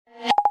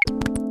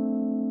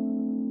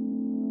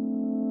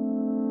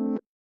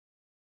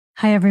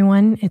Hi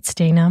everyone, it's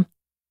Dana.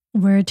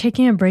 We're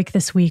taking a break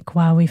this week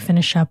while we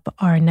finish up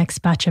our next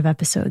batch of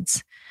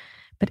episodes.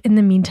 But in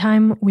the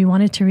meantime, we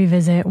wanted to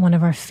revisit one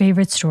of our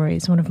favorite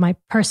stories, one of my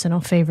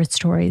personal favorite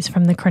stories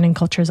from the Kernan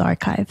Cultures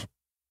Archive.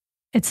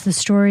 It's the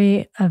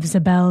story of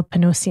Zabel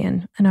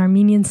Panosian, an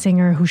Armenian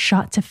singer who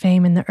shot to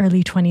fame in the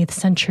early 20th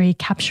century,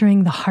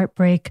 capturing the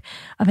heartbreak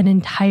of an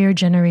entire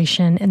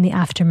generation in the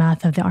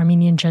aftermath of the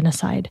Armenian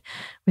genocide,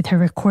 with her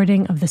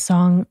recording of the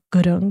song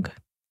Gurung.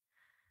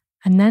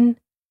 And then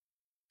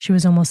she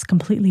was almost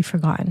completely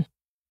forgotten.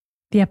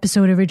 The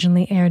episode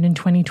originally aired in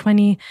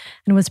 2020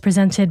 and was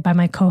presented by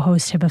my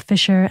co-host Hiba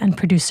Fisher and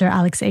producer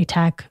Alex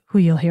Atack, who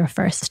you'll hear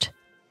first.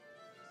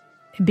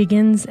 It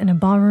begins in a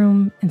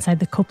ballroom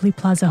inside the Copley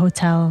Plaza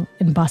Hotel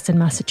in Boston,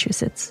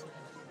 Massachusetts.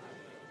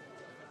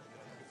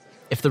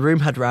 If the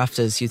room had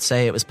rafters, you'd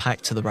say it was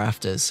packed to the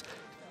rafters.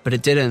 But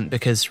it didn't,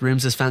 because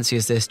rooms as fancy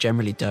as this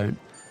generally don't.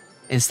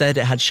 Instead,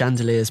 it had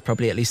chandeliers,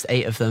 probably at least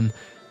 8 of them.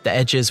 The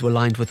edges were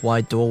lined with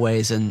wide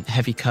doorways and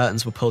heavy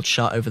curtains were pulled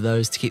shut over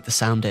those to keep the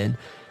sound in.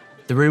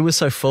 The room was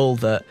so full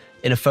that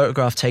in a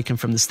photograph taken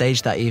from the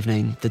stage that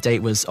evening, the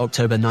date was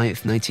October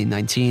 9th,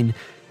 1919,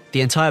 the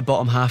entire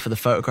bottom half of the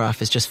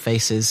photograph is just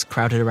faces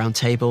crowded around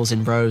tables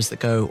in rows that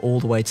go all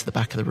the way to the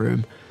back of the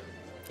room.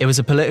 It was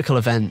a political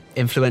event.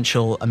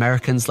 Influential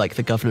Americans like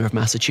the governor of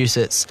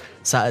Massachusetts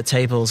sat at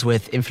tables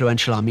with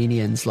influential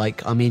Armenians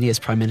like Armenia's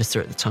prime minister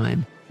at the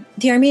time.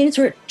 The Armenians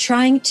were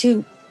trying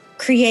to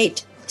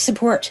create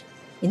support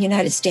in the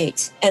United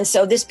States. And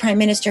so this prime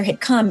minister had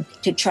come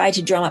to try to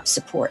draw up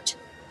support,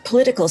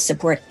 political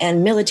support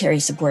and military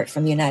support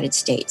from the United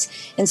States.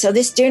 And so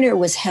this dinner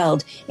was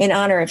held in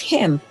honor of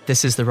him.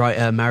 This is the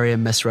writer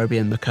Mariam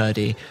Mesrobian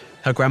McCurdy.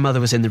 Her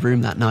grandmother was in the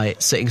room that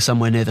night, sitting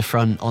somewhere near the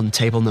front on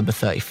table number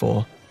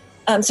 34.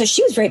 So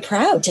she was very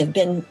proud to have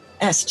been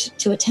asked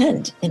to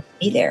attend and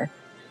be there.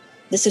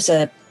 This was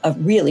a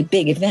really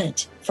big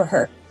event for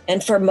her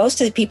and for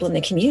most of the people in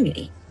the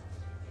community.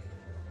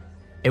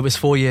 It was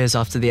 4 years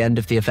after the end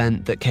of the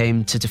event that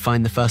came to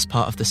define the first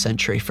part of the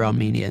century for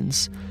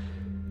Armenians.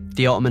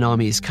 The Ottoman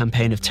Army's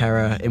campaign of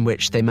terror in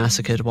which they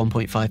massacred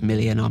 1.5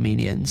 million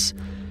Armenians.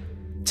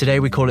 Today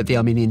we call it the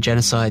Armenian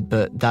Genocide,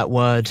 but that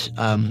word,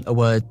 a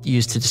word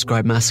used to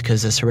describe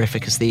massacres as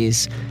horrific as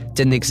these,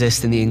 didn't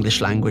exist in the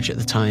English language at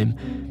the time.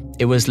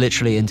 It was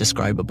literally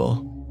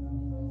indescribable.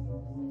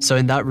 So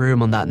in that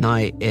room on that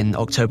night in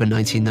October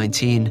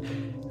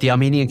 1919, the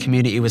Armenian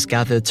community was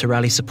gathered to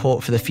rally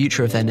support for the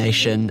future of their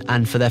nation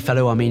and for their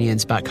fellow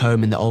Armenians back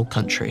home in the old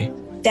country.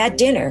 That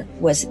dinner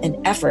was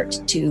an effort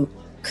to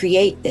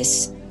create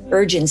this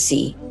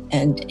urgency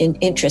and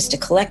interest to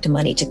collect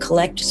money, to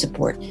collect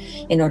support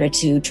in order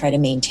to try to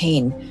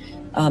maintain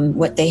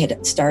what they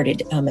had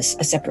started, a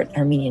separate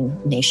Armenian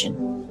nation.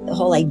 The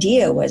whole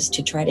idea was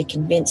to try to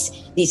convince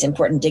these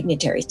important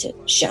dignitaries to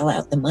shell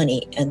out the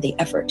money and the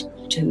effort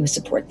to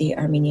support the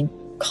Armenian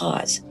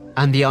cause.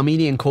 And the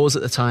Armenian cause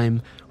at the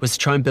time was to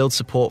try and build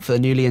support for the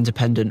newly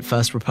independent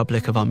First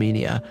Republic of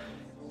Armenia.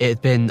 It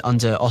had been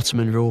under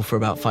Ottoman rule for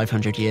about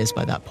 500 years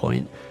by that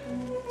point.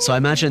 So I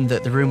imagine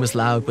that the room was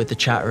loud with the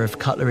chatter of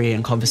cutlery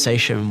and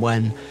conversation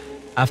when,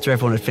 after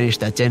everyone had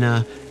finished their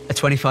dinner, a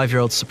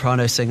 25-year-old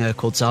soprano singer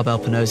called Zabel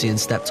Panosian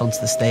stepped onto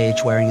the stage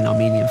wearing an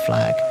Armenian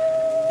flag,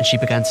 and she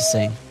began to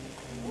sing.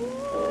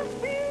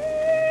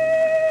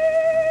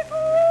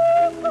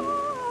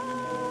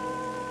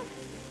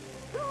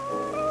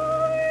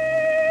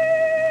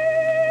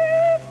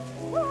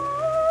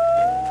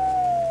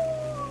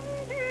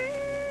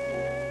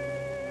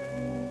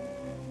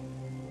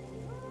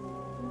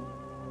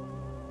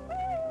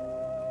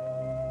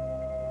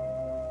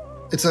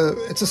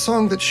 It's a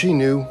song that she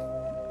knew.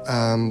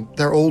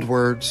 They're old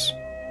words.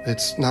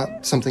 It's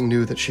not something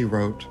new that she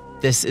wrote.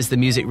 This is the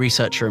music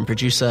researcher and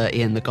producer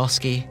Ian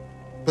Nagoski.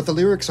 But the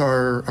lyrics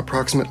are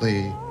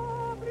approximately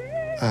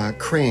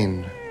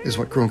crane is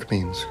what grunk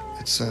means.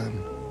 It's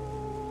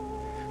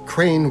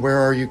crane, where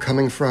are you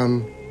coming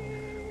from?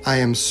 I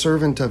am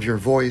servant of your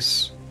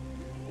voice.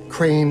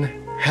 Crane,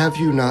 have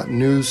you not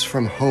news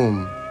from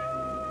home?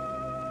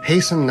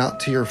 Hasten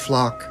not to your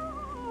flock.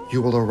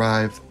 You will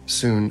arrive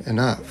soon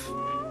enough.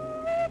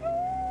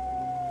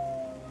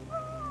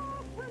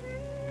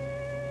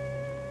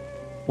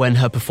 When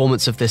her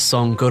performance of this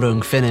song,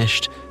 Gurung,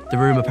 finished, the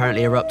room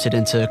apparently erupted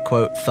into,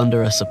 quote,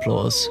 thunderous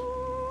applause.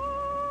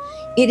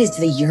 It is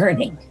the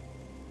yearning.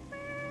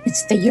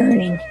 It's the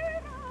yearning.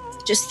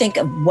 Just think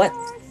of what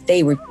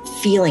they were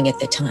feeling at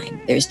the time.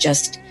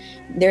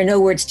 There are no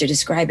words to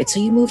describe it. So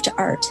you move to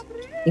art.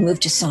 You move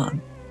to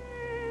song.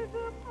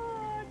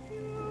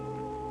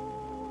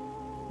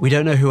 We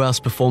don't know who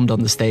else performed on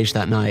the stage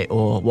that night,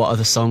 or what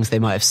other songs they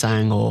might have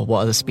sang, or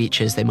what other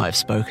speeches they might have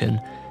spoken.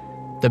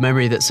 The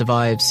memory that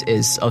survives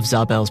is of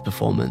Zabel's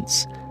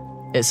performance.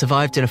 It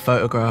survived in a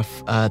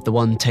photograph, the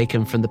one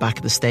taken from the back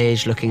of the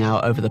stage looking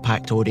out over the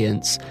packed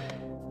audience.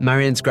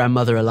 Marian's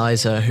grandmother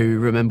Eliza, who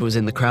remember was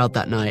in the crowd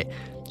that night,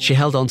 she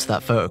held on to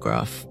that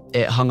photograph.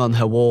 It hung on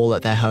her wall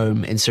at their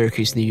home in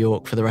Syracuse, New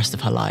York for the rest of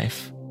her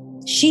life.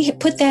 She had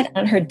put that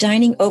on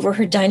over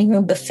her dining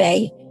room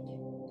buffet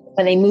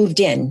when they moved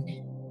in,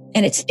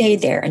 and it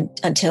stayed there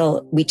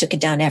until we took it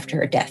down after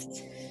her death.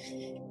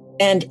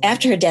 And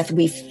after her death,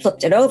 we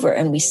flipped it over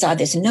and we saw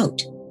this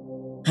note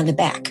on the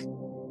back.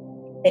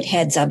 It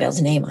had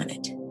Zabel's name on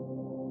it.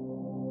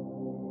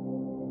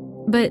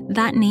 But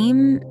that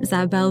name,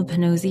 Zabel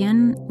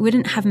Panosian,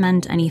 wouldn't have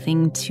meant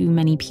anything to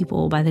many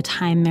people by the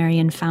time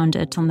Marian found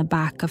it on the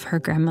back of her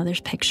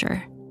grandmother's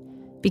picture.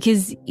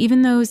 Because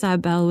even though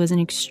Zabel was an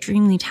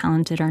extremely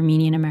talented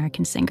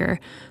Armenian-American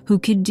singer who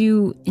could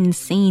do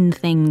insane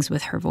things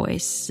with her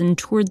voice and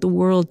toured the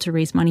world to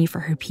raise money for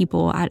her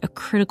people at a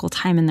critical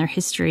time in their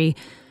history,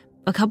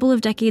 a couple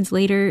of decades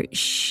later,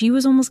 she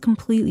was almost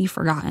completely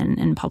forgotten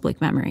in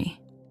public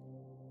memory.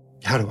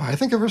 How do I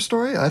think of her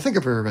story? I think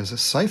of her as a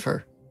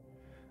cipher.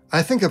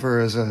 I think of her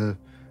as a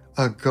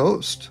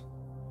ghost.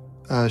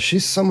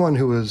 She's someone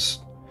who was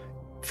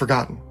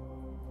forgotten.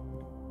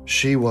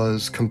 She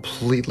was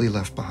completely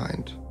left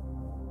behind.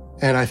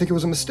 And I think it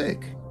was a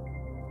mistake.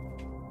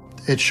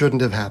 It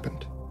shouldn't have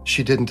happened.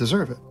 She didn't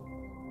deserve it.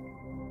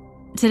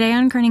 Today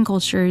on Kerning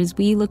Cultures,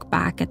 we look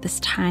back at this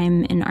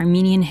time in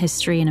Armenian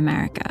history in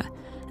America,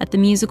 at the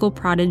musical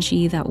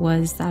prodigy that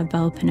was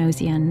Zabel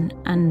Panosian,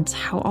 and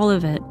how all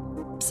of it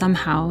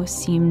somehow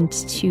seemed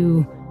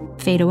to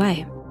fade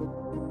away.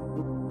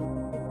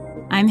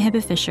 I'm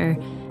Hibba Fisher,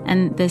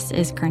 and this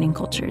is Kerning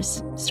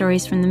Cultures,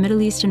 stories from the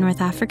Middle East and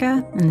North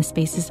Africa and the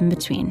spaces in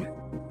between.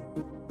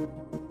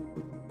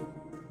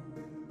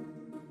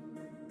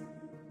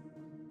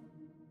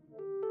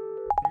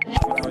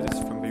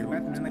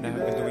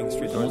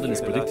 More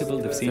is predictable,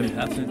 they've seen it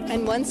happen.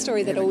 And one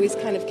story that always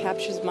kind of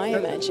captures my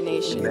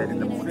imagination. The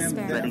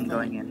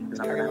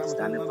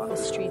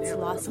streets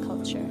lost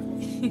culture.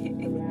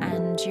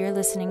 And you're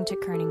listening to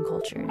Kerning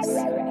Cultures.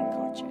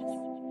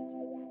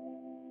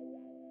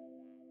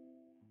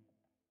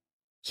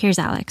 Here's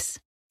Alex.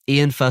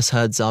 Ian first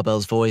heard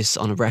Zabel's voice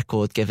on a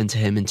record given to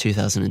him in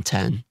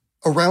 2010.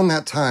 Around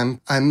that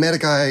time, I met a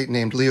guy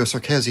named Leo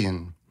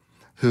Sarkeesian,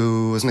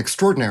 who was an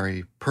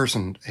extraordinary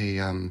person,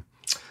 a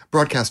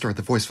broadcaster at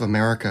the Voice of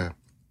America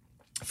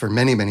for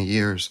many, many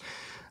years.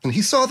 And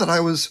he saw that I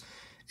was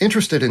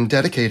interested and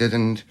dedicated,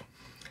 and,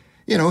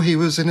 you know, he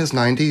was in his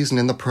 90s and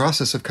in the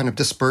process of kind of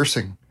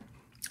dispersing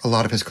a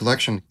lot of his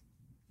collection.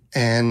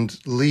 And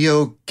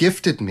Leo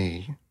gifted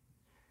me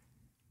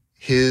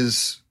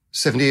his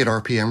 78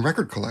 RPM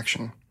record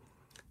collection,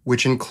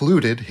 which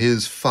included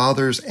his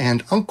father's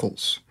and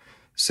uncle's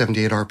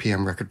 78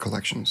 RPM record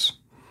collections.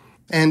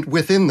 And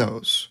within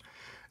those,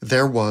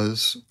 there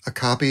was a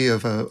copy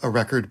of a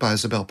record by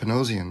Zabel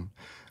Panosian.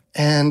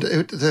 And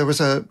there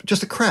was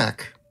just a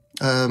crack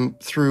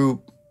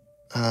through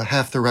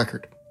half the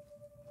record.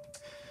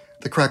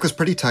 The crack was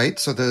pretty tight,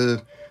 so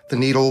the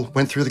needle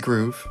went through the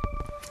groove,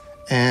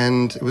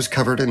 and it was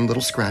covered in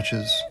little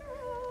scratches,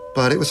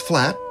 but it was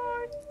flat.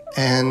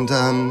 And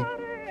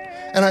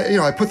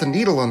I put the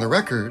needle on the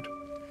record,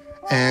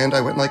 and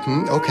I went like,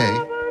 okay,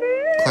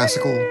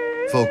 classical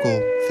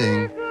vocal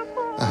thing.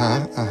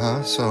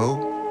 So,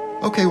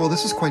 okay, well,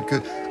 this is quite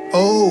good.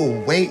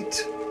 Oh,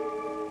 wait.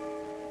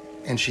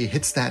 And she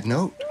hits that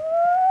note.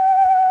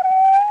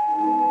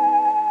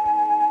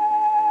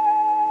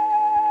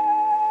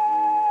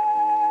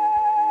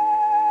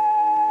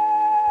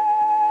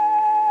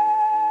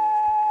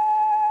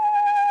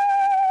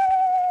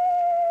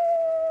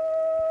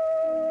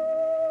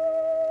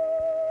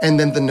 And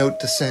then the note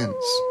descends.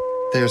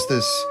 There's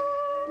this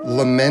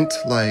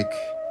lament-like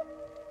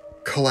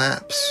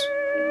collapse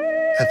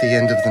at the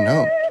end of the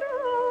note.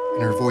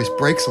 And her voice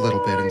breaks a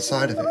little bit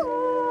inside of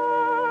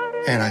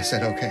it. And I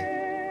said,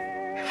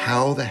 okay,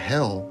 how the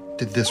hell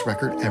did this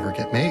record ever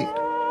get made?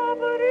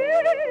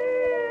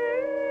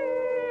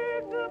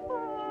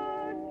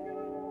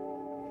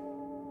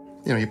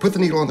 You know, you put the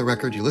needle on the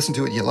record, you listen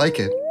to it, you like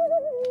it,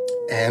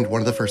 and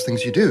one of the first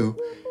things you do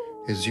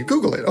is you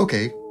Google it.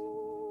 Okay,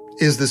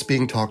 is this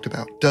being talked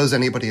about? Does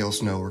anybody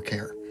else know or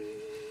care?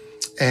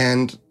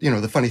 And,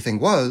 the funny thing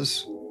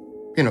was,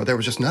 there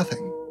was just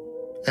nothing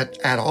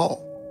at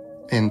all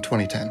in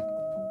 2010.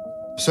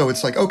 So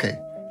it's like, okay,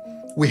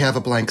 we have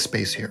a blank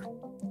space here.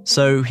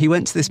 So he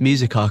went to this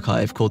music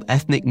archive called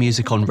Ethnic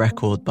Music on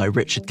Record by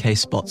Richard K.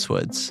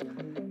 Spotswoods.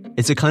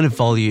 It's a kind of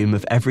volume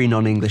of every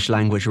non-English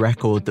language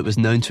record that was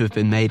known to have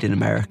been made in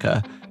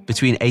America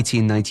between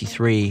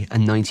 1893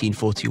 and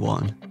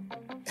 1941.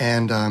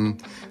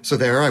 And so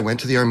there I went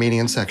to the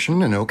Armenian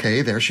section, and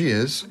okay, there she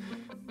is.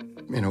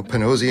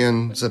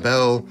 Panosian,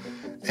 Zabel.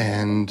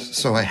 And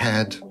so I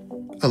had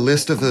a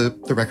list of the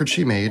records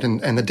she made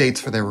and the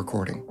dates for their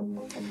recording.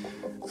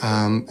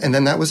 And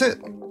then that was it.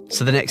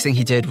 So the next thing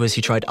he did was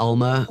he tried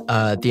ALMA,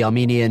 the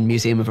Armenian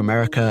Museum of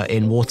America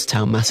in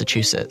Watertown,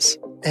 Massachusetts.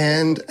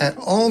 And at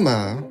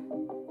ALMA,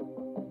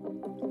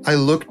 I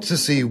looked to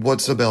see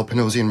what Zabel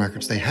Panosian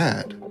records they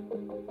had.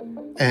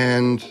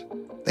 And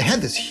they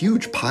had this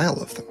huge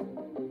pile of them.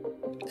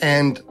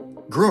 And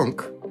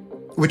Grunk,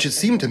 which it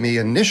seemed to me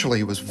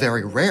initially was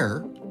very rare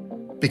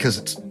because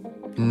it's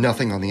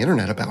nothing on the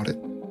internet about it,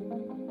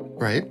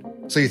 right?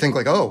 So you think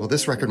like, oh, well,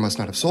 this record must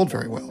not have sold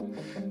very well.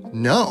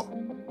 No.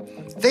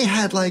 They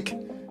had like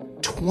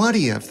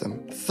 20 of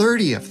them,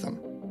 30 of them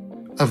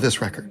of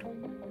this record,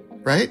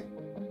 right?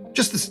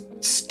 Just this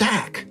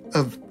stack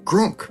of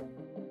grunk.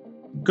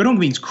 Gurung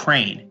means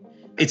crane.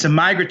 It's a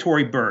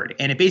migratory bird,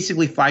 and it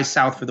basically flies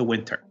south for the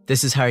winter.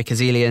 This is Harry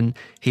Kazilian.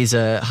 He's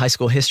a high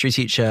school history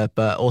teacher,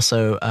 but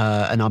also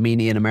an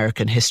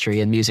Armenian-American history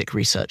and music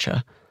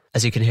researcher.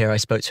 As you can hear, I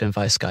spoke to him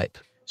via Skype.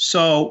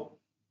 So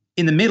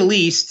in the Middle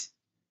East,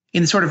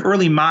 in the sort of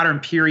early modern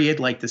period,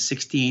 like the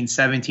 16,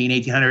 17,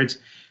 1800s,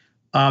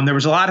 there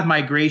was a lot of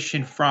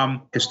migration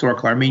from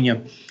historical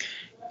Armenia.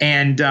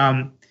 And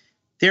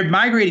they're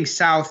migrating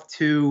south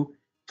to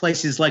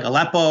places like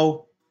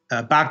Aleppo,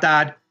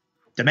 Baghdad,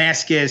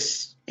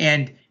 Damascus,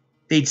 and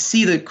they'd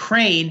see the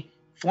crane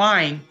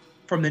flying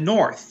from the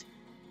north.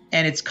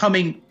 And it's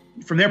coming,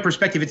 from their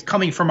perspective, it's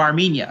coming from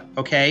Armenia,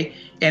 okay?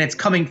 And it's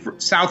coming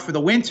south for the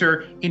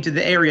winter into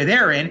the area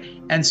they're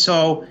in. And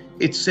so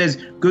it says,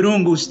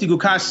 Gurungu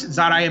stigukas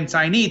zarayim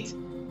tzainit,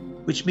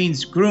 which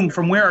means, Gurung,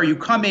 from where are you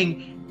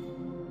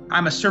coming?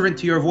 I'm a servant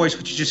to your voice,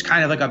 which is just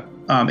kind of like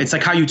it's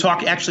like how you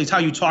talk, actually it's how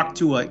you talk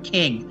to a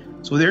king.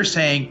 So they're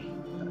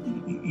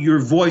saying your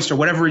voice or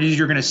whatever it is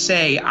you're going to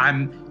say,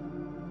 I'm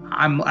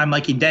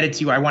like indebted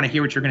to you. I want to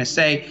hear what you're going to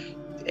say.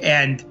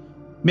 And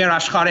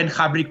merashcharen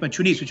chabrik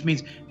machunis, which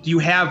means, do you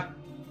have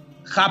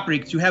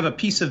chabrik? Do you have a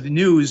piece of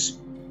news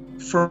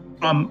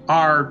from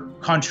our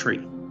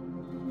country?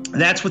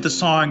 That's what the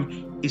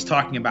song is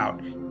talking about.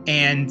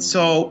 And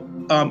so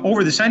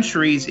over the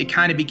centuries, it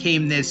kind of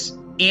became this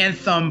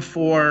anthem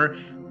for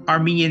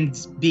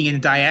Armenians being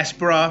in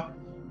diaspora,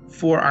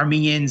 for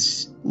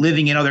Armenians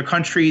living in other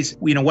countries,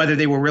 you know, whether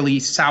they were really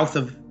south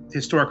of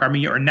historic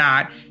Armenia or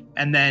not.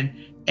 And then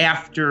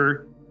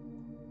after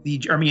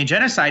the Armenian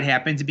genocide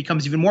happens, it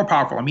becomes even more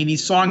powerful. I mean,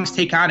 these songs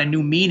take on a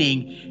new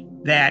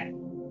meaning that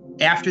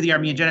after the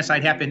Armenian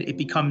genocide happened, it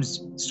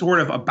becomes sort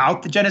of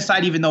about the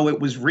genocide, even though it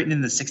was written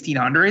in the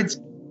 1600s.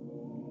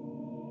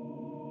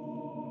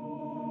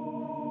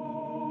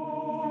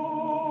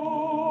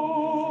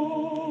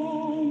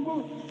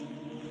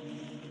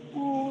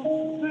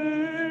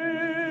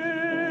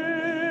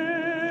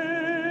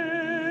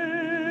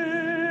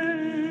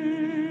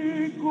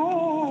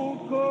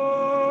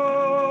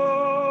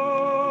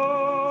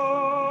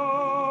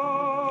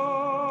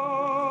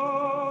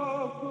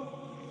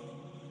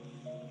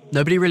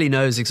 Nobody really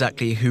knows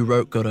exactly who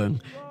wrote Gurung.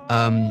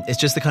 It's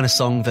just the kind of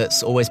song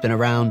that's always been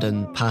around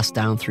and passed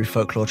down through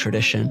folklore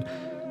tradition.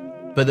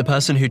 But the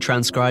person who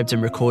transcribed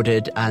and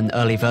recorded an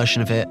early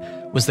version of it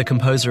was the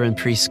composer and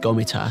priest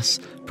Gomitas,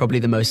 probably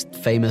the most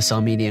famous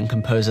Armenian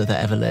composer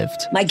that ever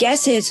lived. My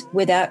guess is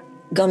without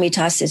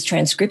Gomitas'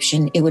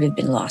 transcription, it would have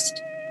been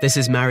lost. This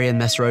is Marian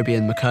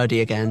Mesrobian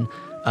McCurdy again.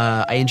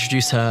 I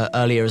introduced her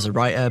earlier as a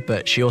writer,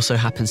 but she also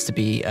happens to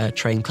be a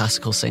trained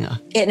classical singer.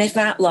 And if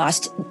not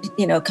lost,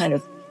 you know, kind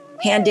of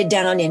handed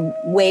down in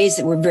ways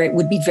that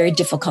would be very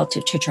difficult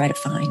to try to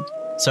find.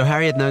 So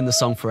Harry had known the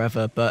song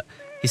forever, but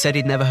he said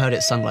he'd never heard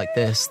it sung like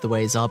this, the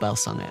way Zabel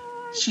sung it.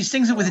 She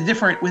sings it with a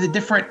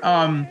different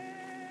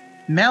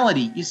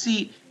melody. You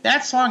see,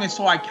 that song is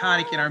so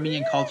iconic in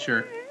Armenian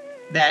culture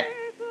that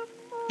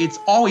it's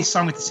always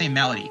sung with the same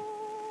melody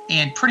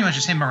and pretty much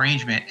the same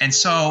arrangement. And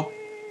so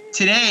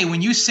today,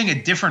 when you sing a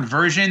different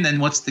version than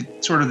what's the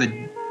sort of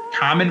the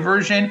common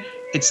version,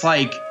 it's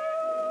like,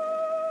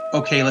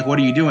 okay, like, what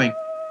are you doing?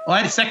 Well,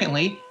 and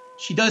secondly,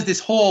 she does this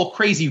whole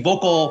crazy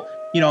vocal,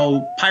 you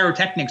know,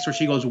 pyrotechnics where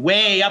she goes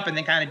way up and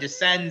then kind of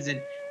descends.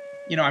 And,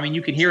 you know, I mean,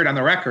 you can hear it on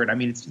the record. I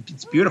mean,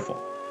 it's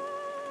beautiful.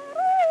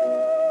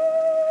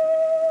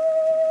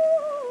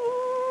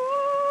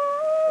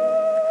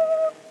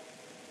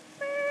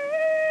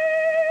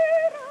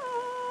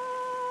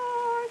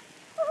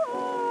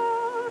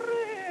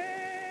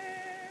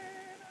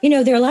 You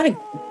know, there are a lot of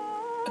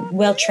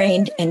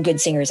well-trained and good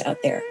singers out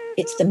there.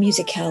 It's the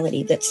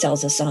musicality that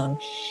sells a song.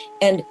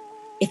 And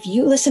if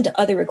you listen to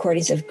other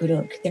recordings of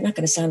Gurung, they're not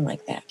going to sound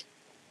like that.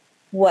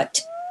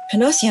 What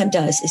Panosyan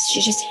does is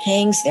she just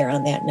hangs there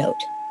on that note.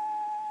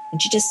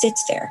 And she just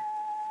sits there.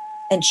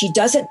 And she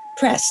doesn't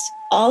press.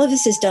 All of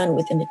this is done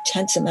with an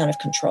intense amount of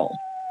control.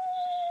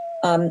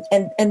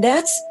 And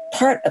that's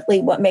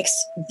partly what makes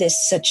this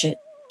such a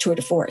tour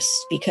de force,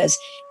 because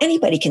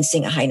anybody can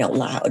sing a high note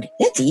loud.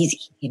 That's easy,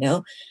 you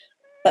know.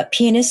 But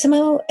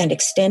pianissimo and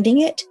extending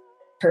it,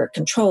 her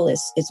control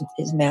is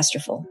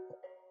masterful.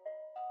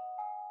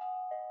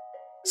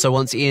 So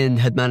once Ian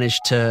had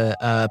managed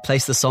to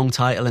place the song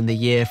title and the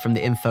year from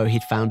the info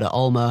he'd found at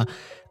Alma,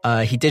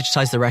 he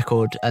digitized the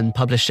record and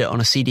published it on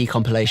a CD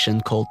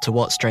compilation called To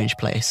What Strange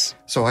Place.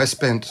 So I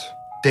spent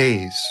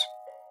days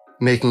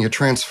making a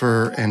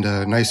transfer and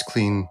a nice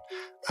clean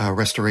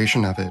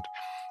restoration of it,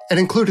 and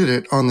included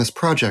it on this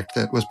project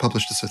that was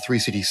published as a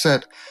 3-CD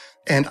set.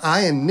 And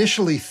I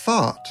initially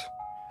thought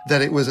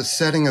that it was a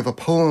setting of a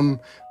poem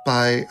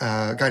by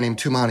a guy named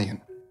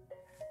Tumanian.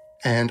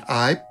 And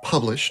I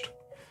published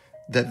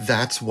that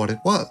that's what it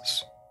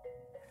was.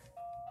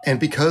 And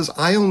because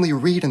I only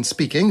read and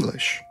speak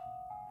English,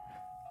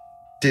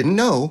 didn't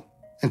know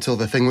until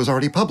the thing was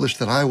already published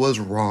that I was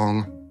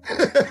wrong.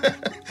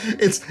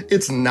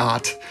 It's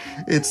not.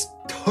 It's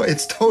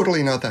It's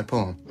totally not that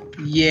poem.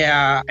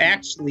 Yeah,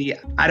 actually,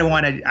 I don't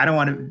want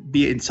to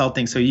be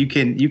insulting. So you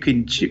can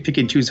pick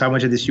and choose how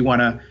much of this you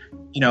want to,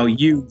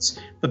 use.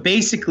 But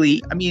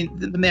basically, I mean,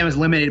 the man was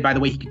limited by the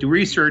way he could do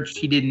research.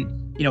 He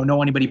didn't,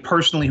 know anybody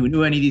personally who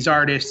knew any of these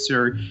artists,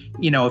 or,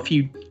 if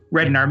you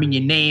read an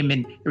Armenian name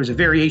and there was a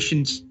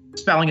variation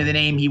spelling of the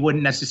name, he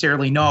wouldn't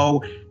necessarily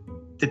know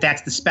that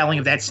that's the spelling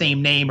of that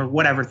same name or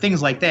whatever,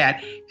 things like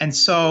that. And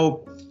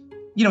so,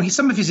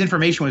 some of his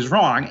information was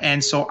wrong.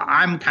 And so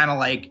I'm kind of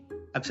like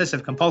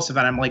obsessive compulsive,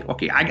 and I'm like,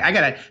 okay, I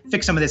gotta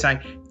fix some of this.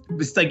 I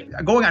was like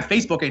going on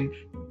Facebook and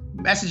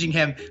messaging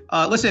him,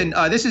 listen,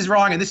 this is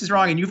wrong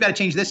and you've got to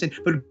change this.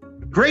 But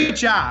great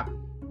job.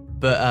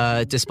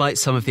 But despite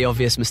some of the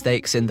obvious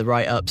mistakes in the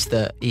write-ups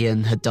that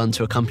Ian had done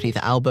to accompany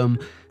the album,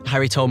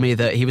 Harry told me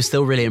that he was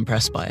still really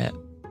impressed by it.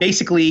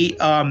 Basically,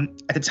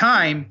 at the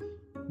time,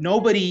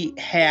 nobody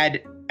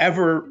had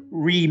ever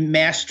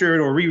remastered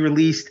or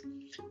re-released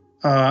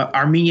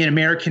Armenian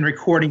American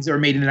recordings that were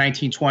made in the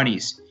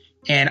 1920s.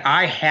 And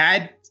I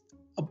had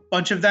a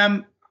bunch of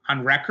them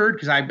on record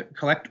because I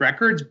collect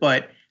records,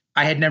 but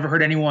I had never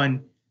heard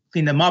anyone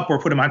clean them up or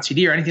put them on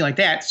CD or anything like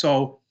that.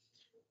 So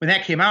when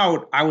that came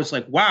out, I was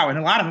like, wow. And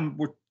a lot of them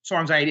were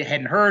songs I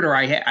hadn't heard or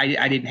I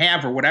didn't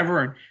have or whatever.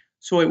 And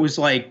so it was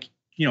like,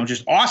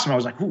 just awesome. I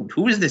was like,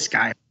 who is this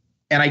guy?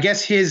 And I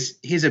guess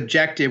his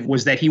objective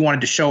was that he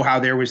wanted to show how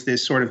there was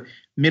this sort of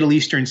Middle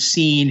Eastern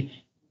scene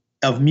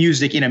of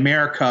music in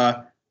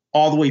America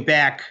all the way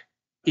back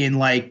in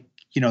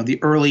the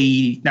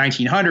early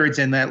 1900s,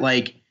 and that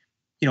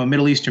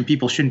Middle Eastern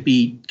people shouldn't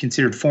be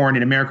considered foreign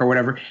in America or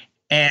whatever.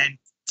 And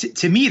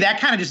to me, that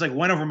kind of just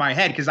went over my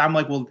head because I'm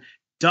like, well,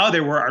 duh,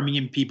 there were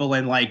Armenian people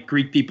and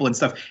Greek people and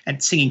stuff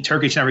and singing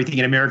Turkish and everything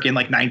in America in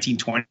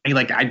 1920.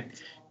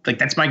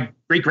 That's my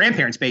great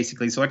grandparents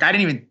basically. So I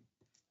didn't even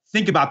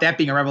think about that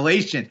being a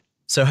revelation.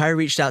 So Harry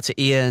reached out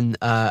to Ian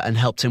and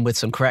helped him with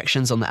some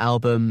corrections on the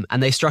album,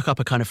 and they struck up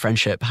a kind of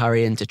friendship,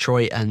 Harry in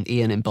Detroit and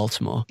Ian in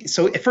Baltimore.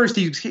 So at first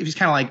he was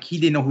kind of like, he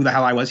didn't know who the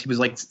hell I was. He was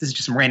like, this is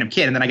just some random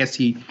kid. And then I guess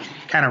he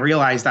kind of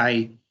realized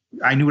I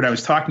knew what I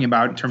was talking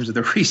about in terms of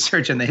the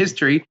research and the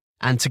history.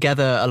 And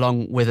together,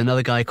 along with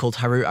another guy called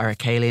Harut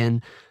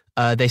Arakalian,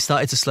 they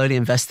started to slowly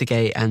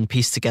investigate and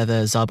piece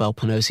together Zabel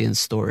Panosian's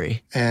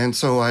story. And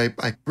so I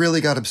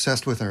really got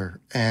obsessed with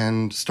her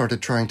and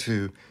started trying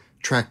to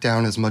track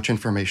down as much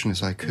information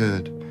as I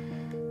could.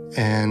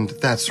 And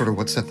that's sort of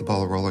what set the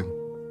ball rolling.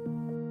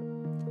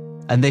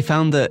 And they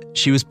found that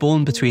she was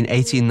born between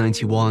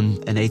 1891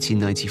 and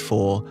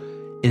 1894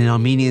 in an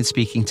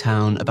Armenian-speaking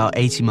town about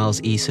 80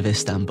 miles east of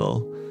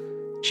Istanbul.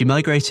 She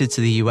migrated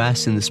to the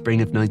US in the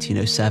spring of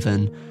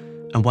 1907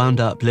 and wound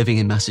up living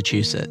in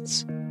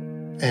Massachusetts.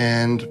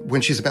 And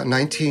when she's about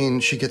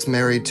 19, she gets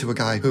married to a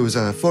guy who's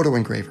a photo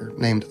engraver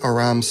named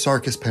Aram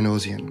Sarkis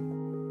Panosian.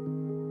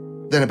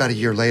 Then about a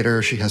year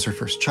later, she has her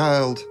first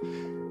child.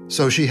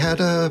 So she had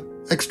a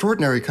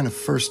extraordinary kind of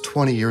first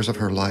 20 years of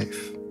her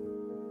life.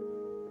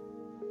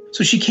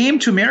 So she came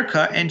to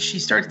America and she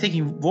started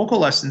taking vocal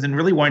lessons and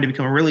really wanted to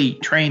become a really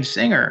trained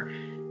singer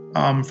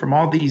from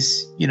all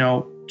these,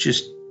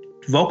 just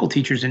vocal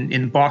teachers in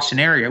the Boston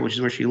area, which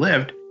is where she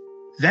lived.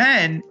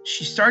 Then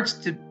she starts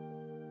to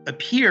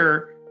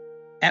appear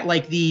at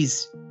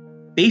these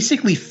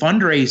basically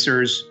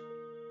fundraisers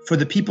for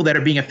the people that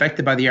are being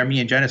affected by the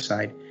Armenian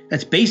genocide.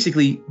 That's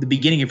basically the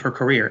beginning of her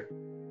career.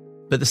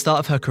 But the start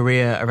of her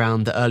career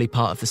around the early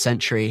part of the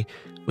century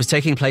was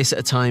taking place at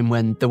a time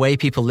when the way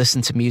people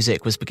listened to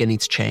music was beginning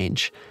to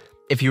change.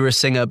 If you were a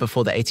singer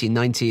before the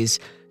 1890s,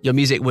 your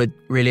music would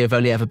really have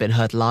only ever been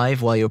heard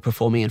live while you were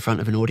performing in front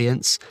of an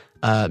audience.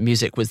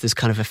 Music was this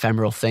kind of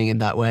ephemeral thing in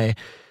that way.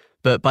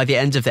 But by the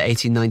end of the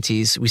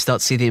 1890s, we start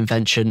to see the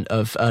invention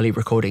of early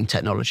recording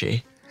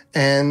technology.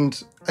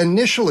 And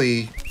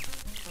initially,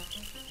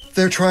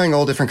 they're trying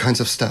all different kinds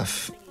of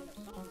stuff.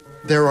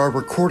 There are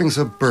recordings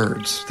of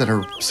birds that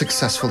are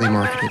successfully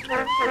marketed.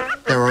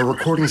 There are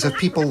recordings of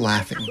people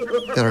laughing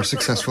that are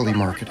successfully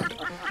marketed.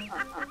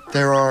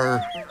 There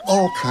are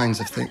all kinds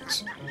of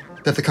things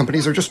that the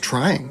companies are just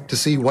trying to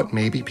see what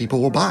maybe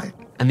people will buy.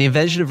 And the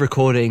invention of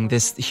recording,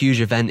 this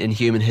huge event in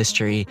human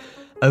history,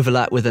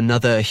 overlapped with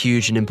another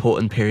huge and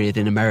important period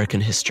in American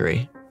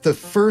history. The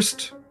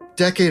first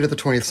decade of the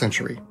 20th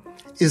century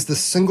is the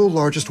single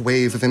largest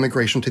wave of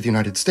immigration to the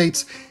United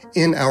States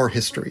in our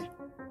history.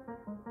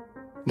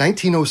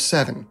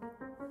 1907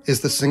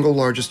 is the single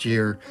largest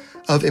year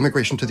of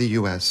immigration to the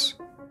U.S.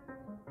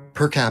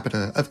 per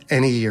capita of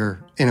any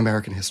year in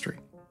American history.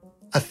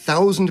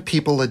 1,000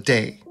 people a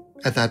day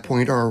at that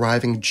point are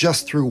arriving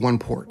just through one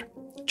port,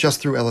 just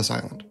through Ellis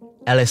Island.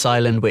 Ellis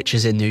Island, which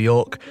is in New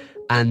York,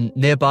 and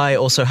nearby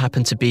also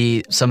happened to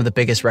be some of the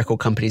biggest record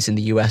companies in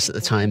the US at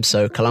the time,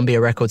 so Columbia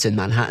Records in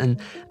Manhattan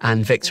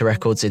and Victor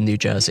Records in New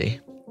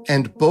Jersey.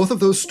 And both of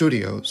those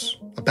studios,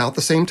 about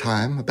the same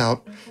time,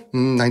 about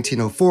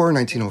 1904,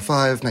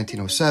 1905,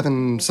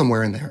 1907,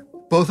 somewhere in there,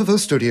 both of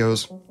those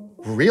studios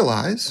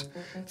realize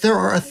there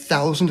are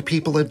 1,000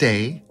 people a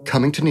day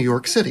coming to New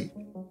York City.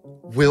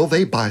 Will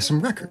they buy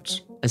some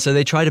records? And so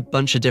they tried a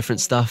bunch of different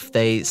stuff.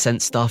 They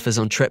sent staffers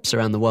on trips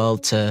around the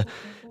world to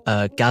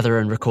gather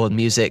and record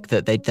music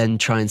that they'd then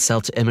try and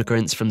sell to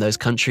immigrants from those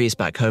countries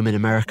back home in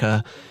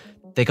America.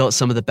 They got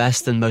some of the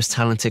best and most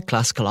talented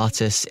classical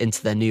artists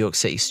into their New York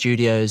City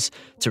studios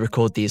to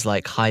record these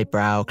like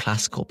highbrow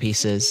classical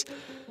pieces.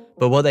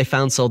 But what they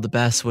found sold the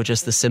best were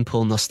just the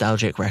simple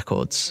nostalgic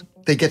records.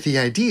 They get the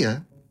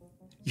idea.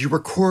 You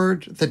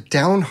record the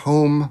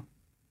down-home,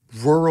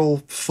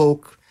 rural,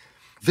 folk,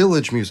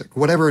 village music,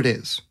 whatever it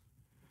is.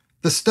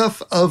 The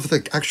stuff of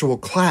the actual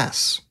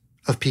class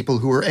of people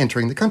who are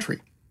entering the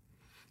country,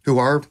 who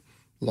are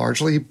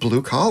largely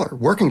blue-collar,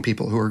 working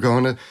people who are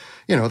going to,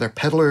 they're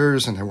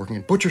peddlers and they're working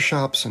in butcher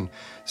shops and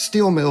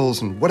steel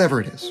mills and whatever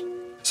it is.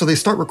 So they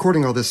start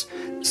recording all this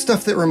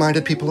stuff that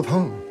reminded people of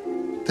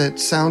home, that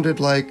sounded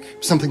like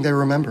something they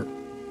remember.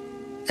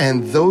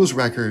 And those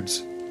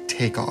records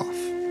take off.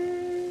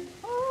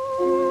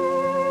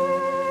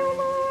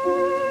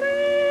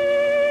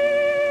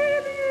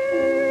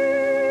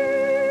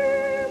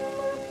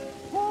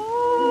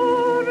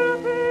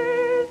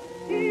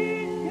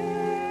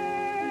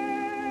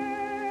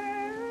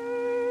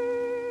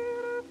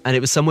 And it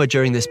was somewhere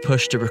during this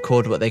push to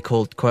record what they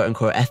called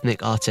quote-unquote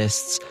ethnic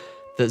artists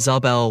that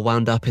Zabel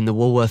wound up in the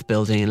Woolworth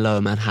building in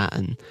Lower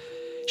Manhattan.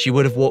 She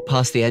would have walked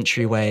past the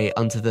entryway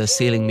under the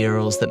ceiling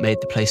murals that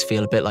made the place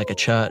feel a bit like a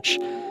church,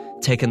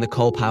 taken the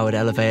coal-powered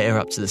elevator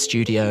up to the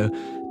studio.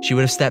 She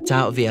would have stepped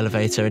out of the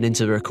elevator and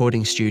into the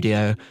recording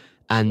studio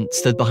and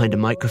stood behind a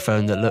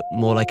microphone that looked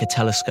more like a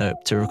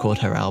telescope to record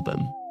her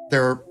album.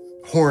 There are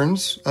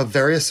horns of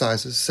various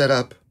sizes set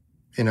up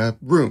in a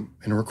room,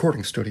 in a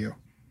recording studio.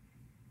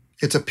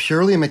 It's a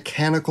purely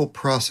mechanical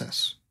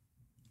process.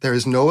 There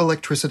is no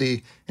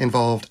electricity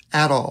involved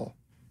at all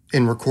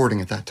in recording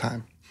at that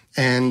time.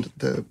 And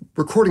the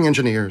recording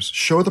engineers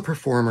show the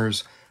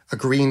performers a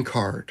green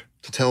card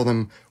to tell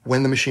them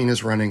when the machine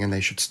is running and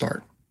they should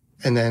start.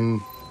 And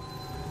then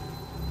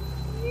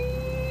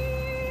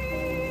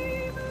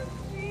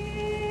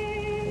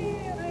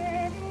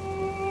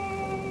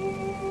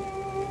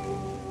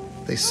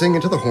they sing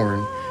into the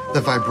horn.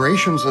 The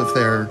vibrations of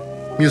their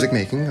music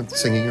making, of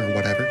singing or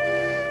whatever,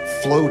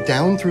 flow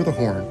down through the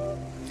horn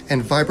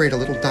and vibrate a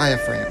little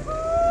diaphragm.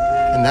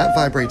 And that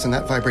vibrates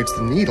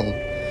the needle,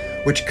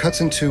 which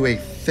cuts into a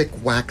thick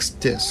wax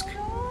disc.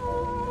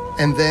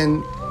 And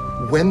then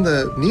when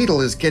the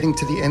needle is getting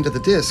to the end of the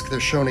disc,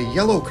 they're shown a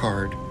yellow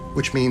card,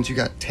 which means you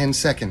got 10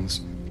 seconds,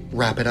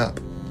 wrap it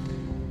up.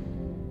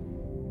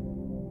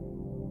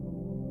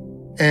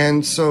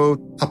 And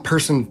so a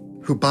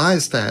person who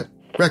buys that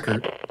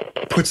record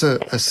puts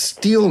a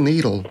steel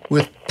needle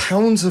with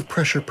pounds of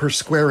pressure per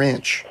square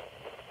inch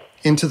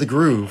into the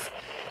groove.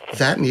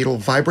 That needle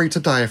vibrates a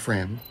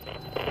diaphragm.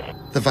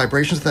 The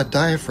vibrations of that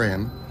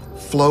diaphragm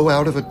flow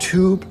out of a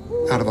tube,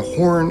 out of a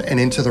horn, and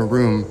into the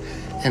room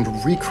and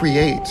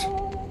recreate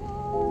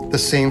the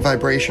same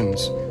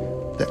vibrations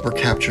that were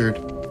captured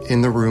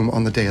in the room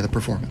on the day of the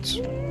performance.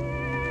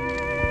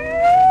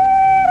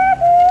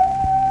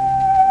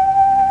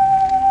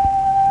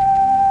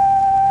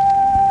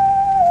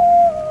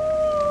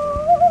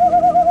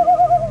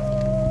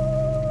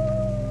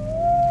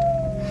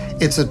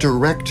 It's a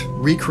direct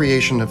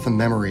recreation of the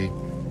memory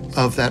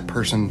of that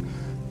person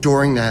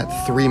during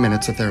that 3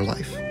 minutes of their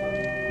life.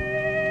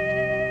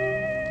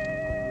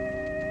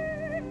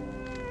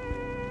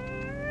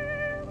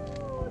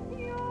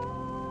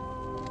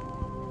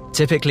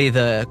 Typically,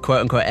 the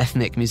quote-unquote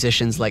ethnic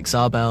musicians like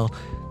Zabel,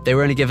 they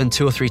were only given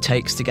 2 or 3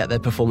 takes to get their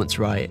performance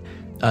right.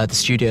 The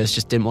studios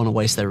just didn't want to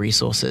waste their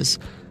resources.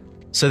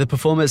 So the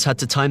performers had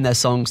to time their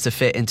songs to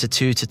fit into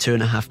 2 to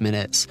 2.5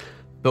 minutes.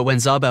 But when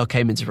Zabel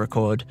came in to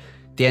record,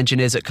 the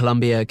engineers at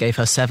Columbia gave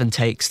her 7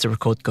 takes to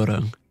record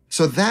Gurung.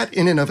 So that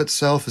in and of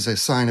itself is a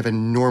sign of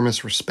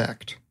enormous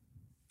respect.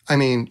 I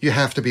mean, you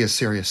have to be a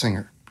serious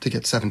singer to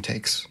get 7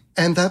 takes.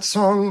 And that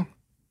song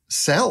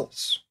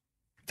sells.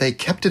 They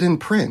kept it in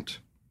print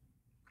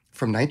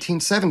from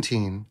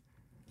 1917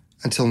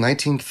 until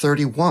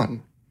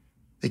 1931.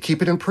 They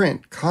keep it in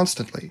print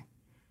constantly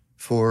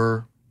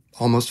for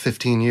almost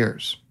 15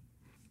 years.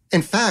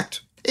 In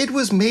fact, it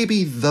was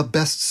maybe the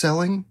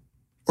best-selling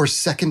or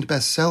second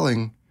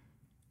best-selling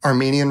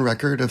Armenian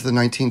record of the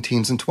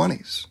 19-teens and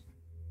 20s.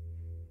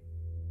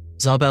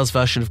 Zabel's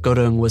version of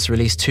Gurung was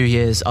released 2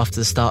 years after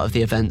the start of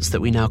the events that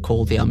we now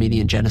call the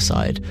Armenian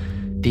Genocide,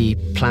 the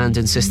planned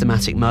and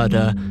systematic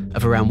murder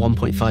of around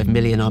 1.5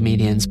 million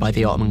Armenians by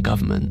the Ottoman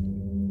government.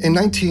 In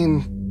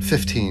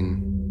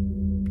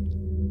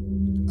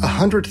 1915,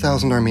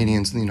 100,000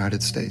 Armenians in the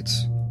United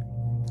States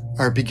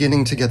are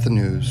beginning to get the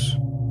news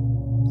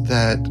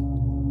that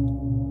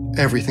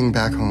everything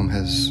back home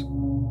has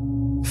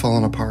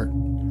fallen apart.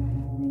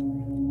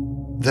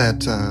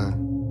 That,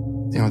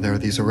 there are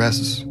these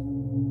arrests.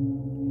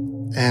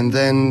 And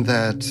then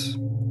that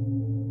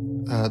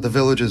the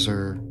villages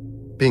are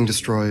being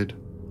destroyed,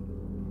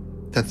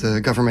 that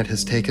the government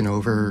has taken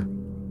over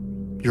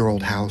your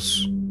old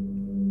house,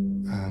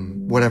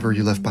 whatever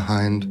you left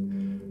behind,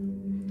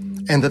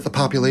 and that the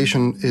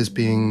population is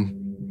being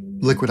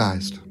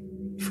liquidized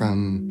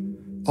from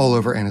all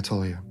over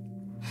Anatolia.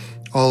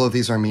 All of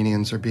these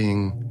Armenians are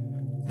being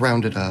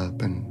rounded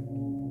up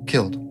and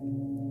killed.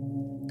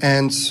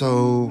 And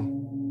so,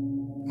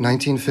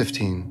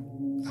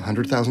 1915,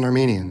 100,000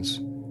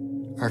 Armenians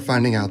are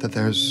finding out that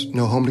there's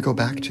no home to go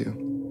back to,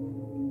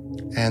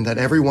 and that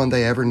everyone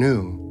they ever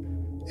knew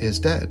is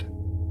dead.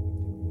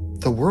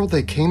 The world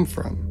they came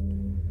from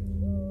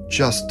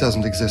just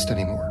doesn't exist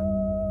anymore.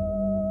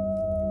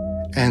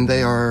 And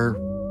they are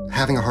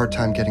having a hard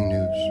time getting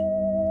news.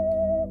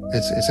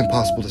 It's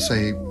impossible to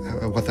say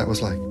what that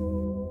was like.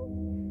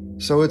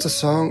 So it's a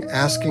song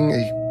asking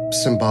a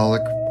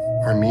symbolic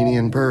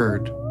Armenian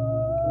bird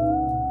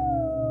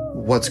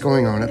what's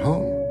going on at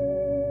home.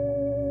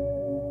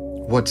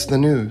 What's the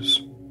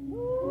news?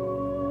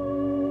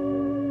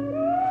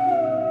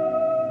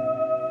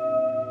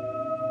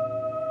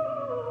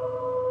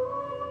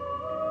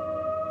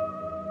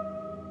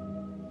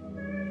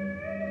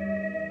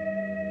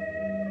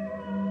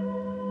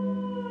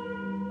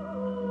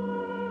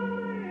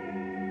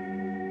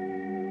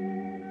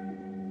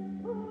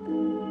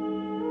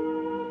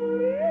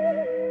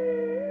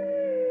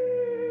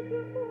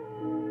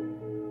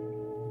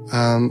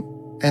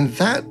 And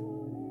that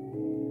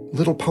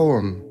little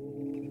poem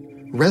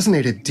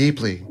resonated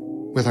deeply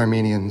with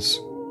Armenians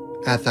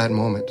at that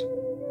moment.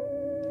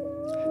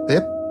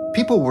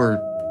 People were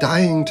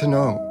dying to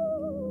know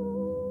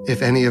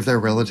if any of their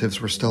relatives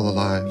were still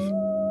alive,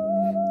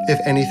 if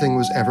anything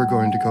was ever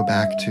going to go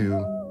back to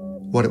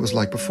what it was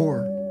like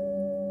before,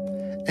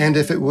 and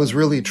if it was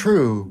really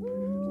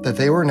true that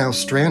they were now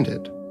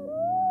stranded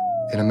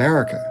in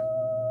America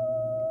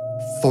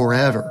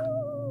forever.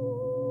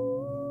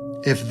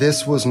 If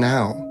this was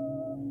now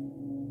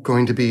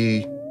going to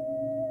be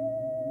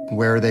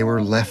where they were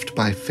left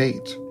by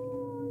fate.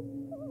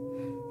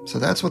 So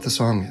that's what the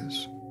song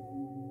is.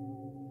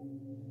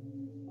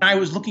 I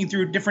was looking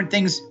through different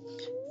things,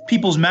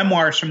 people's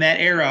memoirs from that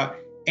era,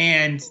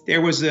 and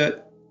there was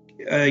a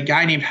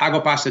guy named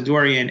Hagop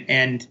Asadorian,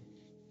 and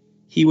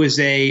he was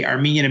a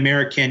Armenian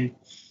American,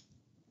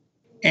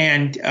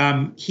 and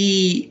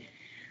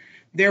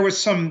there was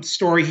some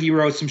story he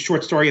wrote, some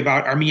short story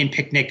about Armenian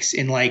picnics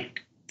in like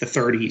the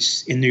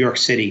 30s in New York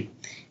City,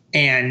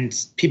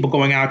 and people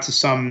going out to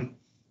some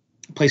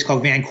place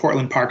called Van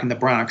Cortlandt Park in the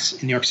Bronx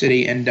in New York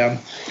City, and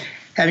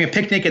having a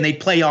picnic, and they'd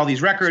play all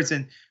these records,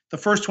 and the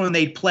first one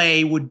they'd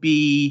play would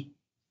be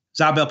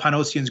Zabel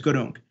Panosian's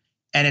Gurung.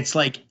 And it's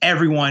like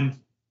everyone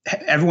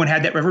had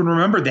that, everyone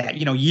remembered that.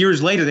 You know,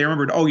 years later they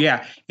remembered, oh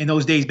yeah, in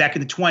those days back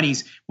in the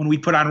 20s when we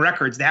put on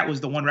records, that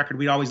was the one record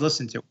we'd always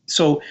listen to.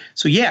 So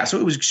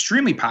it was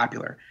extremely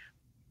popular.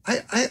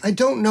 I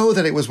don't know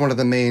that it was one of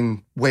the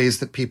main ways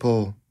that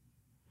people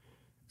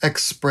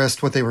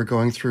expressed what they were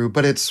going through,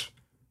 but it's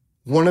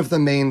one of the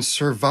main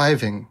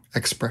surviving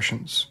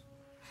expressions.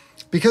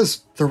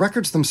 Because the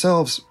records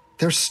themselves,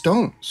 they're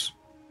stones.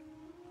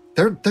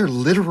 They're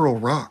literal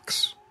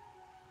rocks.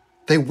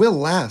 They will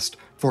last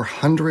for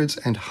hundreds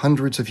and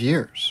hundreds of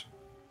years,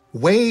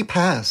 way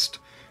past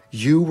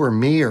you or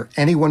me or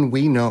anyone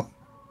we know.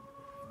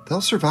 They'll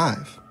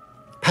survive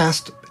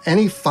past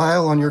any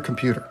file on your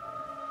computer.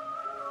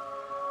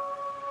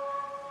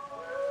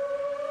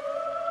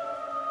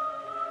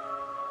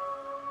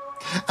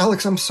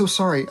 Alex, I'm so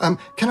sorry.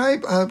 Can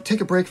I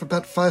take a break for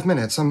about 5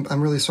 minutes? I'm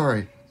really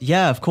sorry.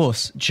 Yeah, of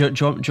course. Do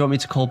you want me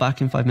to call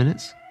back in 5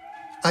 minutes?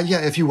 Yeah,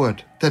 if you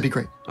would. That'd be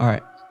great. All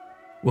right.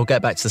 We'll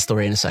get back to the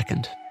story in a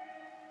second.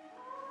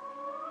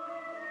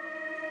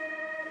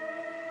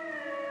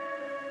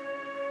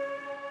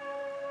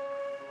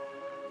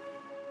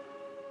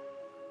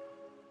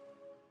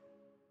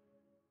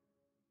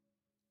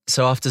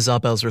 So after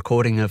Zabel's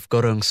recording of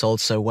Gurung sold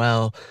so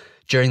well,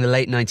 during the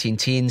late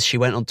 19-teens, she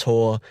went on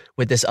tour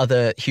with this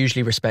other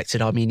hugely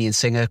respected Armenian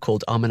singer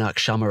called Armenak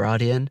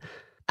Shamaradian.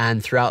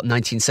 And throughout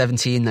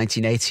 1917,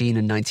 1918,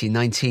 and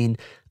 1919,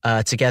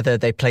 together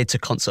they played to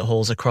concert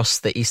halls across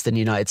the eastern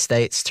United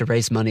States to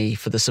raise money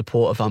for the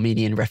support of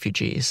Armenian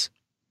refugees.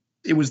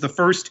 It was the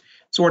first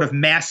sort of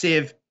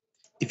massive,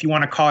 if you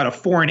want to call it a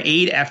foreign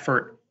aid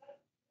effort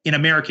in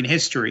American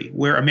history,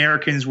 where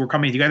Americans were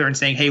coming together and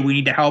saying, hey, we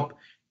need to help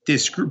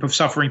this group of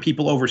suffering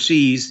people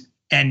overseas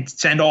and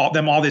send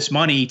them all this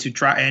money to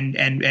try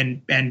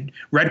and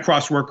Red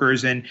Cross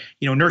workers and,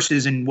 you know,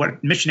 nurses and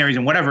missionaries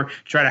and whatever to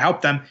try to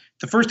help them.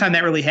 The first time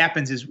that really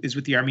happens is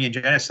with the Armenian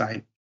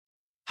genocide.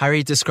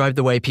 Harry described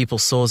the way people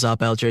saw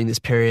Zabel during this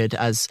period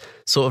as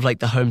sort of like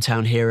the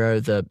hometown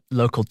hero, the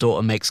local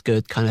daughter makes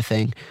good kind of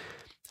thing.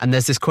 And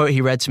there's this quote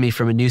he read to me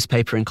from a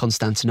newspaper in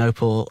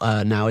Constantinople,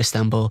 now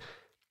Istanbul.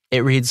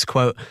 It reads,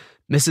 quote,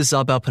 Mrs.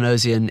 Zabel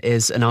Panosian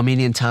is an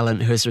Armenian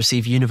talent who has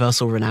received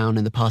universal renown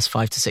in the past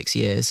 5 to 6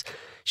 years.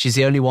 She's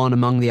the only one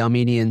among the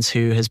Armenians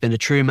who has been a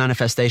true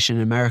manifestation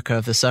in America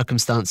of the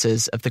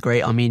circumstances of the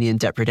great Armenian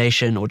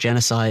depredation or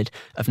genocide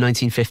of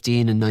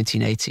 1915 and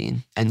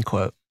 1918, end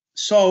quote.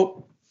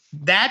 So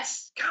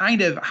that's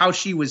kind of how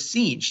she was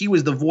seen. She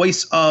was the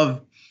voice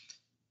of,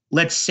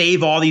 let's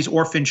save all these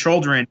orphan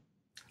children.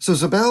 So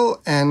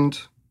Zabel and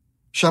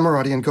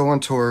Shamaradian go on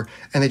tour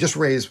and they just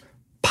raise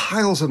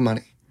piles of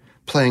money.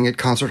 playing at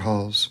concert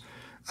halls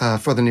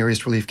for the Near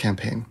East Relief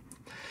Campaign.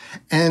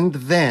 And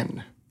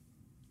then,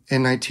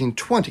 in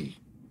 1920,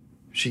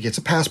 she gets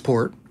a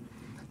passport,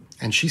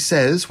 and she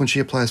says, when she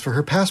applies for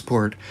her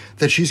passport,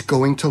 that she's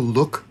going to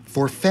look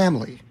for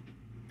family.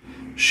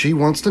 She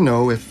wants to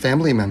know if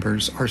family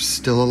members are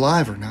still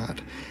alive or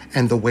not,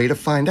 and the way to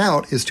find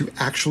out is to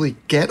actually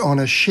get on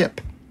a ship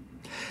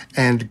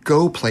and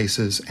go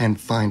places and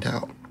find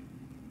out.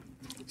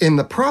 In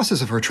the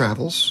process of her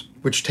travels,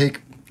 which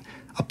take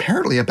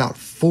apparently about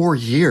 4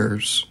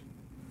 years,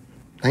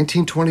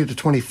 1920 to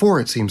 24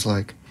 it seems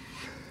like,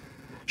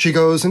 she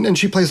goes and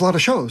she plays a lot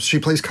of shows. She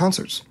plays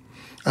concerts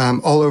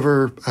all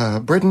over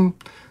Britain,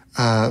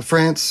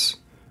 France,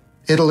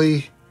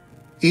 Italy,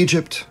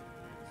 Egypt,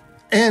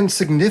 and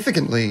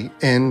significantly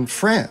in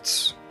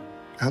France,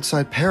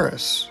 outside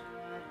Paris,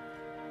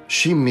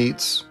 she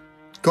meets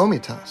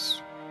Gomitas.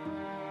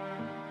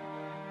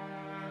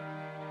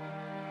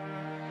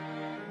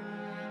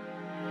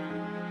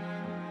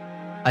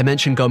 I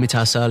mentioned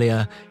Gomitas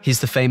earlier.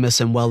 He's the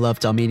famous and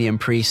well-loved Armenian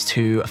priest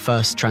who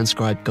first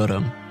transcribed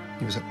Gurung.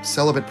 He was a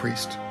celibate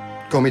priest.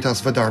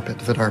 Gomitas Vadarpit.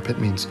 Vadarpit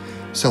means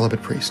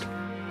celibate priest.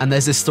 And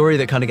there's this story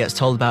that kind of gets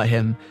told about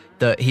him,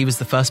 that he was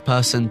the first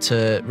person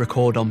to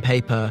record on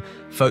paper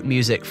folk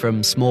music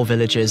from small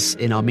villages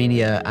in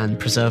Armenia and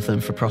preserve them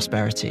for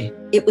prosperity.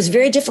 It was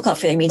very difficult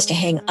for the Armenians to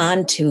hang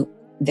on to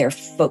their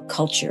folk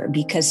culture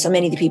because so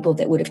many of the people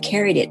that would have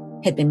carried it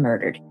had been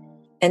murdered.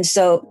 And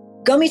so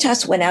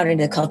Gomitas went out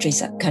into the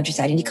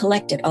countryside and he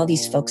collected all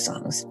these folk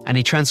songs. And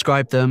he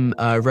transcribed them,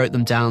 wrote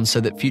them down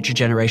so that future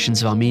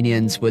generations of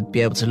Armenians would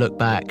be able to look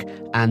back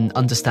and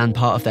understand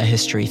part of their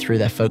history through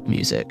their folk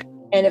music.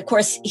 And of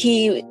course,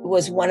 he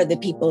was one of the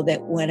people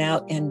that went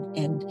out and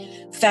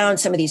found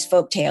some of these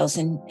folk tales.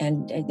 And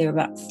there were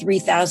about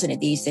 3,000 of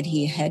these that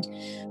he had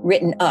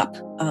written up.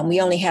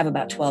 We only have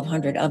about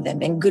 1,200 of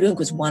them. And Gurung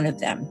was one of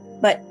them.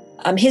 But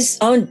his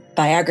own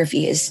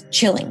biography is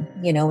chilling,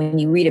 when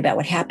you read about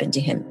what happened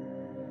to him.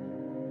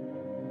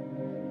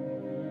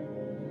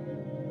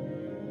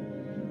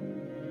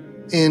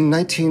 In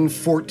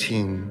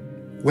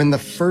 1914, when the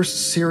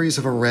first series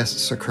of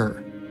arrests occur,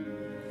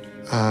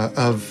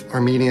 of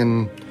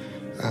Armenian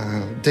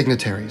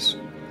dignitaries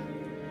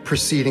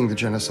preceding the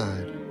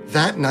genocide.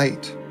 That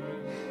night,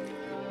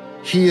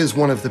 he is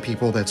one of the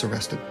people that's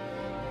arrested.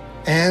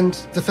 And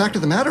the fact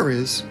of the matter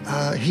is,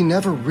 he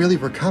never really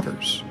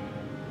recovers.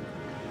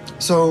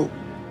 So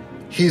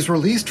he's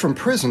released from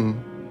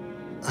prison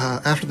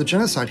after the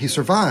genocide. He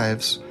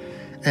survives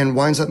and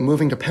winds up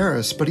moving to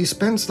Paris, but he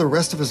spends the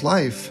rest of his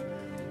life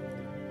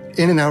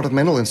in and out of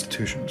mental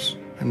institutions,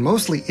 and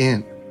mostly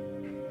in.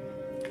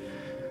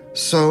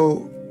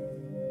 So,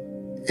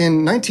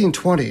 in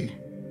 1920,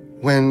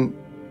 when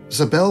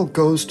Zabel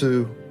goes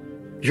to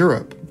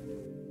Europe,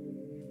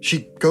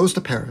 she goes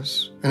to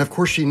Paris, and of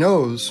course she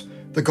knows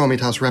the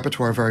Gomitas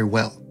repertoire very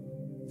well.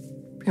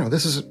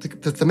 This is,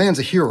 the man's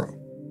a hero.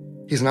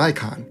 He's an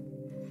icon.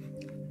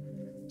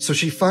 So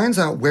she finds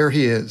out where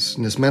he is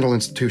in this mental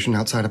institution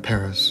outside of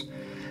Paris,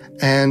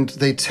 and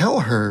they tell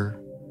her,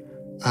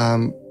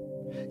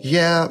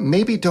 yeah,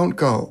 maybe don't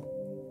go.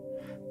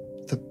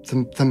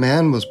 The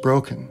man was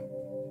broken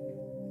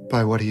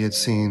by what he had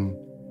seen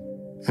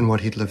and what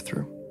he'd lived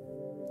through.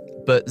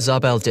 But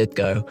Zabel did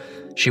go.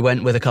 She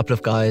went with a couple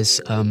of guys,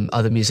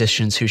 other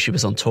musicians who she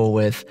was on tour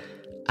with,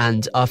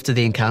 and after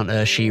the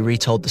encounter, she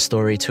retold the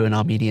story to an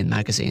Armenian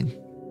magazine.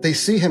 They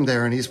see him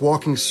there, and he's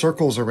walking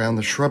circles around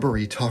the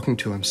shrubbery talking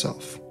to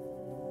himself.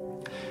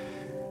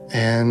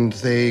 And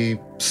they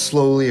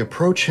slowly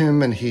approach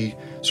him, and he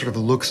sort of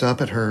looks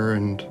up at her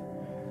and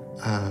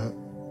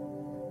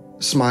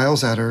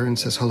smiles at her and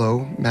says,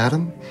 "Hello,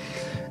 madam."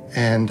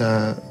 And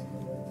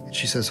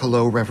she says,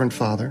 "Hello, Reverend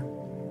Father."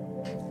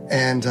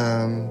 And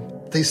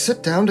they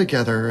sit down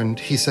together, and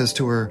he says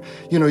to her,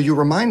 "You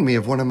remind me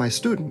of one of my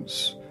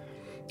students."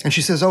 And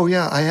she says, "Oh,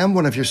 yeah, I am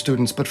one of your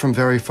students, but from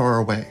very far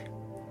away."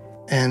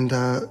 And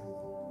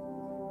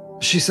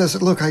she says,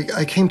 "Look,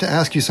 I came to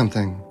ask you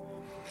something.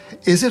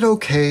 Is it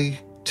okay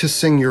to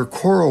sing your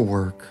choral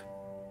work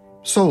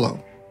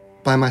solo,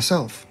 by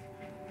myself?"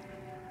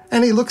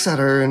 And he looks at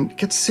her and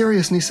gets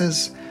serious, and he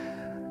says,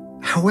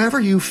 "However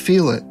you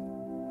feel it,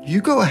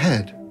 you go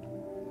ahead.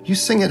 You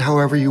sing it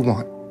however you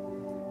want.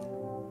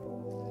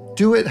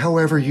 Do it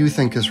however you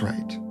think is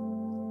right."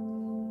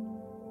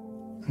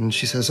 And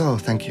she says, "Oh,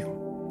 thank you.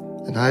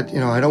 And I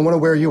don't want to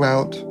wear you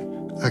out.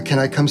 Can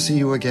I come see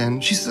you again?"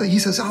 He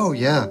says, "Oh,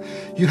 yeah,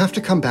 you have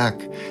to come back.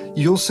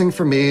 You'll sing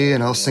for me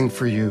and I'll sing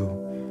for you.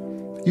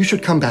 You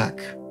should come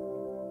back."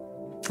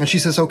 And she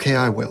says, "Okay,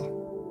 I will."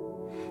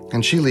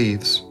 And she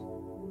leaves,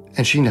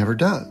 and she never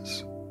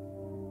does.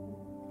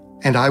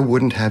 And I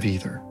wouldn't have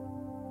either,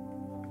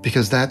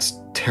 because that's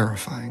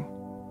terrifying.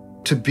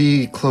 To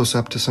be close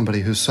up to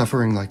somebody who's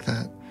suffering like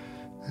that,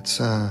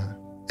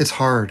 it's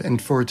hard.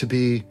 And for it to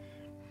be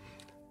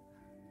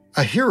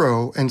a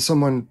hero and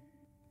someone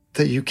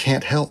that you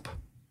can't help,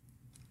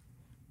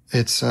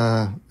 it's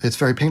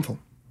very painful.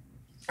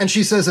 And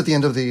she says at the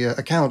end of the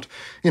account,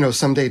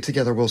 someday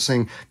together we'll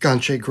sing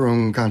Ganche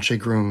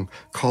Grung,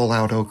 call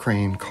out, O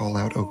crane, call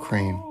out, O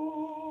crane.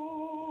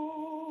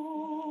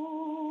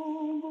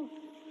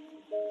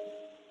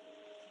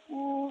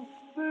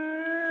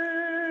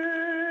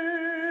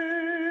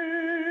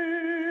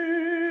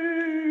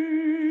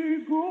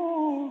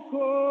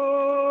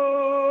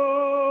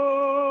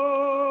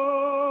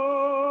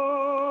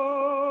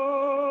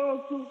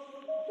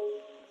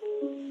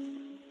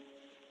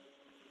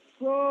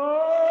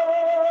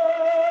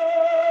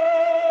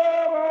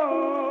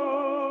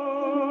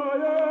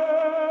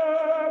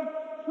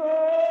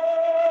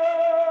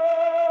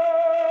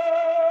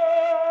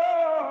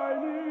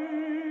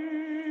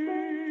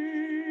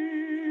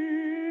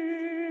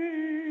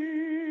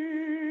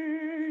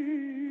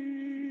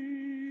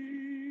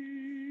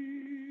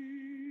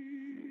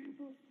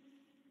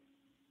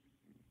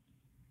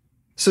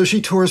 So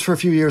she tours for a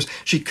few years.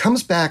 She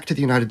comes back to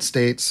the United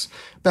States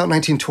about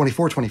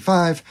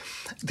 1924-25.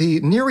 The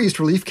Near East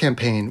Relief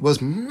Campaign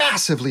was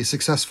massively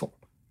successful.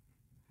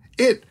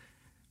 It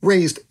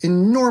raised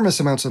enormous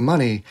amounts of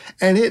money,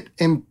 and it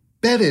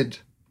embedded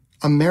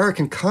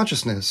American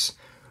consciousness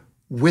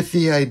with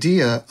the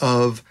idea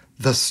of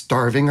the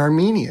starving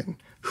Armenian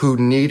who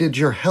needed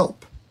your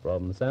help.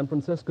 From San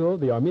Francisco,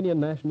 the Armenian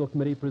National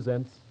Committee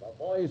presents The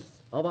Voice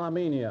of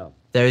Armenia.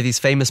 There are these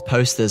famous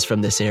posters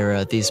from this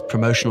era, these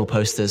promotional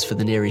posters for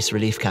the Near East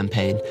Relief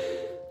Campaign.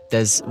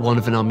 There's one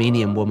of an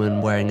Armenian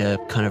woman wearing a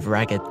kind of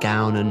ragged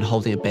gown and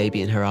holding a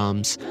baby in her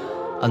arms.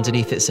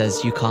 Underneath it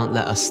says, "You can't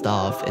let us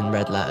starve," in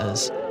red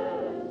letters.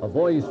 A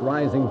voice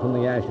rising from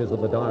the ashes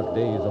of the dark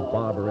days of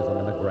barbarism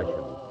and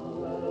aggression.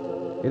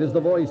 It is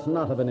the voice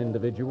not of an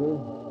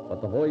individual,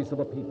 but the voice of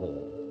a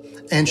people.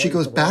 And she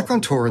goes back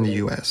on tour in the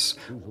U.S.,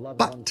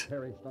 but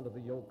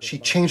she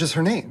changes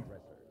her name.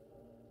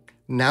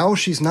 Now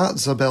she's not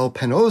Zabel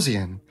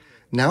Panosian.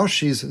 Now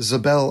she's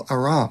Zabel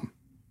Aram.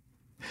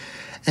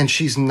 And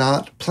she's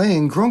not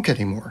playing Grunk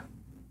anymore.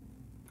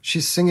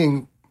 She's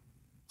singing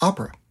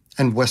opera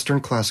and Western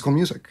classical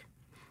music.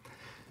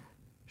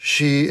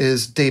 She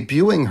is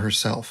debuting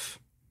herself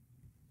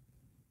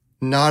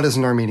not as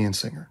an Armenian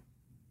singer,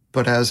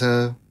 but as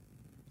a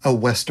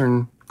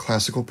Western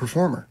classical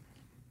performer,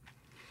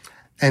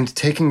 and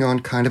taking on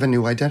kind of a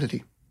new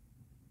identity.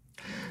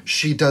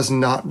 She does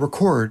not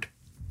record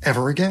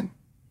ever again.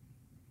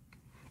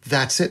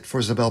 That's it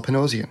for Zabel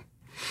Panosian.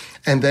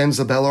 And then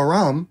Zabel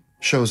Aram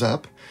shows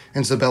up,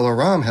 and Zabel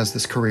Aram has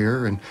this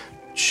career, and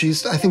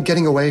she's, I think,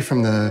 getting away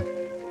from the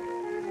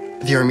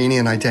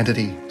Armenian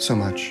identity so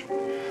much.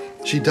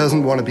 She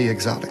doesn't want to be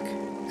exotic,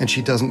 and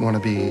she doesn't want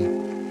to be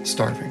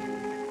starving.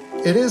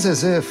 It is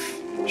as if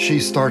she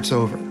starts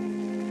over.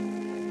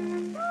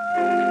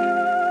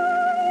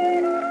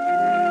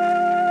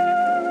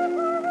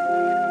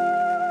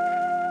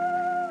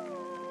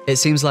 It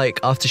seems like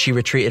after she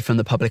retreated from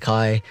the public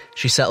eye,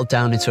 she settled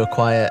down into a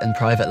quiet and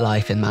private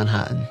life in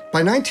Manhattan.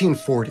 By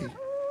 1940,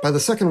 by the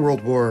Second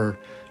World War,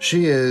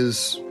 she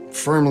is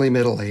firmly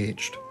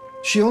middle-aged.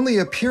 She only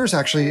appears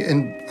actually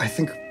in, I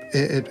think,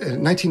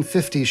 in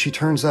 1950, she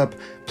turns up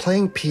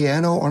playing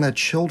piano on a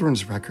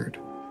children's record.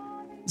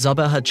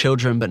 Zabel had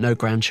children but no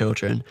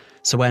grandchildren,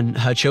 so when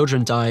her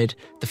children died,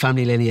 the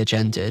family lineage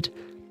ended.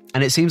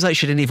 And it seems like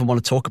she didn't even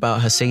want to talk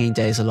about her singing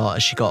days a lot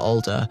as she got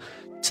older,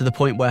 to the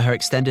point where her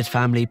extended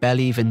family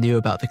barely even knew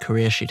about the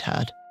career she'd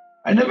had.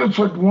 I never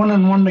put one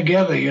and one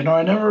together,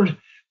 I never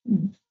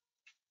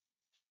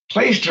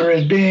placed her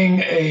as being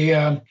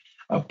a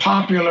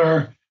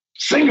popular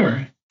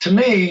singer. To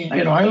me,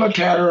 I looked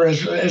at her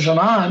as an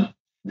aunt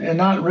and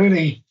not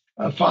really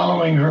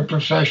following her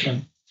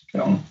profession.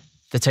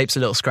 The tape's a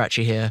little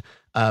scratchy here,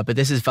 but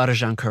this is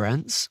Varajan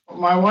Kurentz.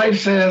 My wife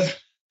says,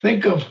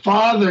 think of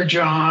Father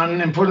John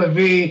and put a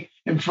V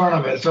in front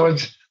of it. So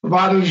it's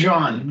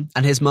Varajan.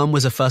 And his mum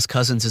was a first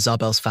cousin to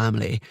Zabel's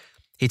family.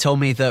 He told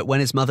me that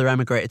when his mother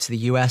emigrated to the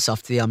US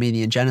after the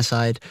Armenian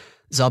genocide,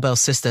 Zabel's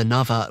sister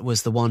Navat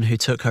was the one who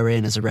took her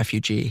in as a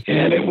refugee.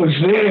 And it was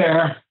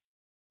there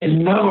in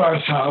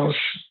Navat's house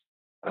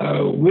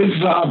with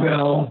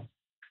Zabel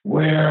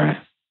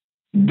where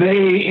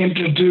they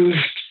introduced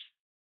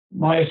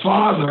my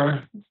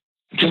father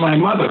to my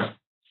mother.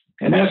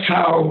 And that's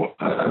how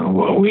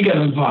we got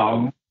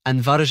involved.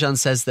 And Varajan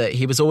says that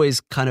he was always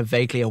kind of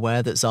vaguely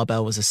aware that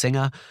Zabel was a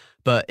singer,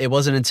 but it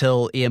wasn't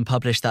until Ian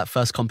published that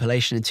first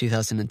compilation in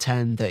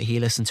 2010 that he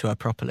listened to her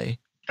properly.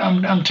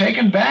 I'm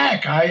taken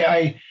back.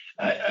 I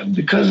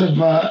because of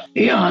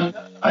Ian,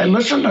 I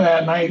listen to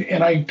that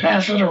and I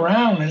pass it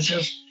around. It's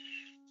just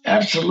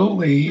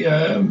absolutely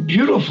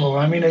beautiful.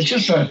 I mean, it's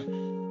just a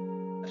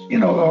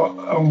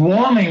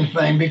warming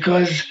thing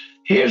because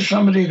here's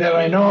somebody that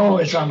I know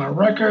is on a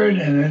record,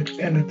 and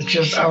it's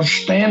just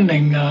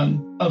outstanding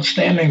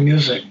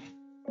music.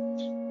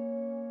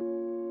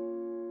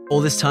 All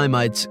this time,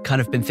 I'd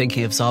kind of been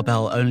thinking of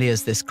Zabel only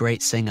as this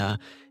great singer.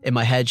 In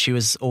my head, she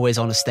was always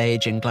on a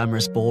stage in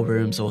glamorous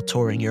ballrooms or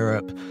touring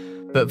Europe.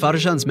 But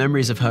Varajan's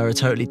memories of her are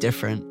totally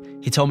different.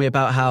 He told me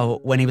about how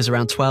when he was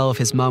around 12,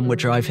 his mum would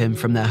drive him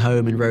from their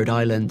home in Rhode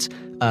Island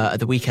at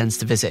the weekends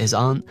to visit his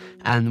aunt.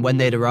 And when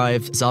they'd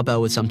arrive,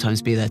 Zabel would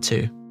sometimes be there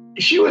too.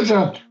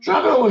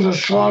 Zabel was a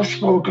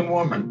soft-spoken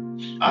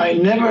woman. I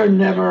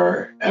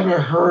never,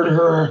 ever heard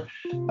her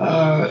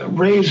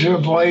raise her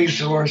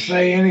voice or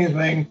say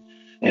anything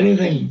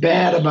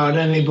bad about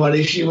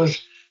anybody. She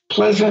was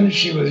pleasant.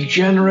 She was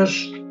generous.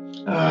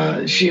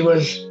 She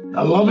was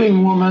a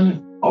loving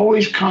woman,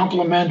 always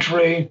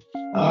complimentary,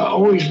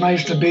 always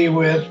nice to be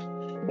with,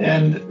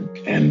 and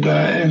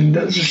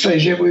as I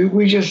say,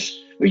 we just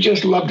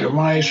loved her.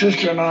 My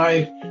sister and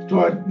I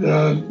thought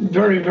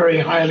very, very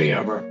highly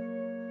of her.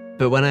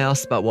 But when I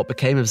asked about what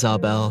became of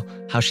Zabel,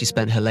 how she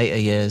spent her later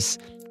years,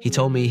 he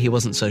told me he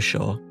wasn't so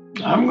sure.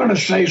 I'm going to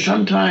say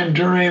sometime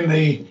during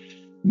the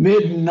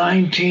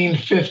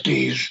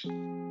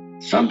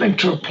mid-1950s, something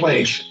took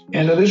place.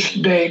 And to this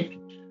date,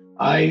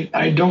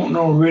 I don't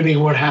know really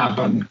what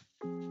happened.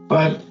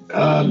 But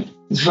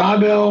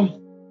Zabel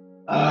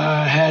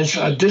has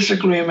a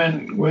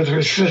disagreement with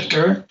her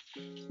sister,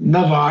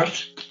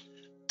 Navat,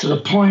 to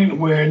the point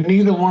where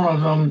neither one of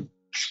them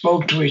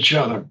spoke to each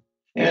other.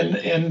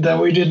 And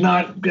we did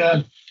not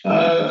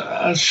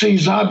see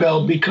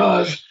Zabel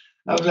because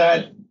of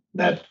that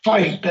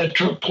fight that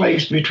took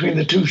place between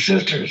the two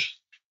sisters.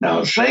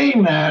 Now,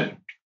 saying that,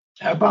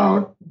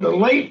 about the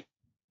late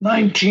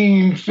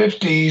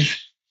 1950s,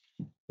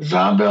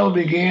 Zabel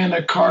began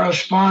a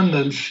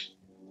correspondence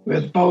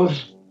with both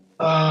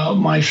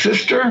my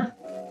sister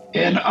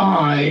and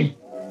I,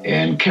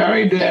 and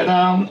carried that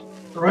on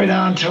right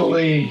on till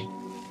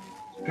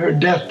her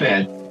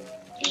deathbed.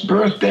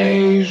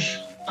 Birthdays,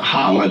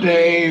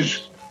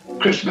 holidays,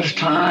 Christmas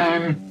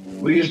time,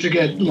 we used to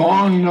get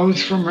long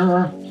notes from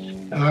her,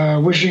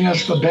 wishing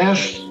us the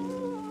best.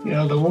 You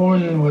know, the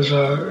woman was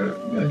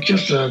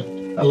just a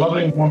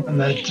loving woman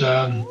that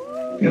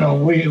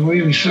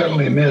we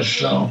certainly miss.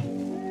 So.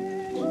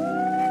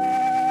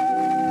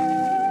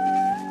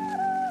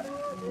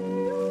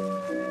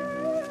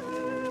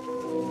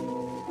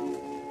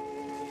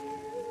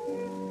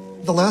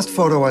 The last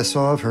photo I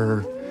saw of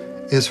her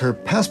is her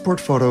passport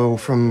photo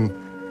from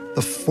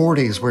the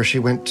 40s, where she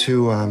went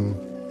to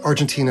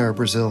Argentina or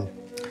Brazil.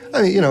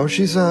 I mean,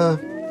 she's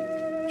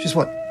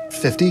what,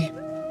 50?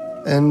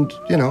 And,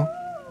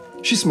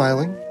 she's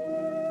smiling.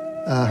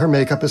 Her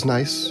makeup is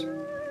nice.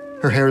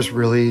 Her hair's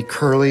really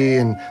curly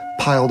and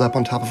piled up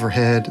on top of her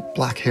head,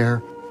 black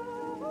hair.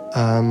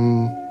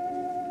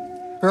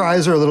 Her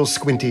eyes are a little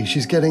squinty.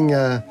 She's getting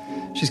a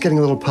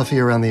little puffy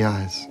around the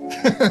eyes.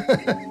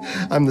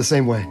 I'm the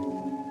same way.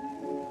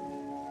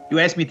 You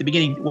asked me at the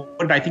beginning, what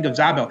did I think of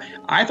Zabel?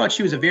 I thought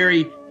she was a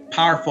very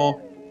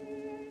powerful,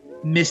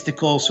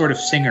 mystical sort of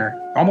singer,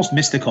 almost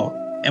mystical.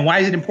 And why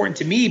is it important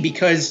to me?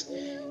 Because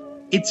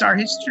it's our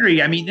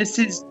history. I mean, this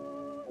is.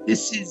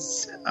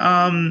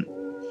 I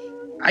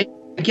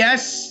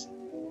guess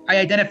I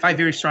identify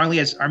very strongly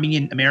as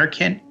Armenian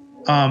American,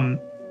 and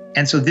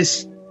so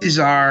this is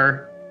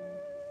our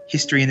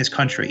history in this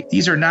country.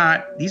 These are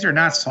not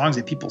songs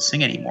that people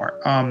sing anymore.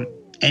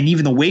 And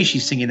even the way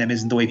she's singing them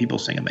isn't the way people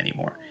sing them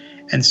anymore.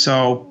 And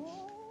so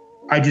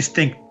I just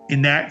think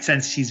in that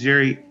sense, she's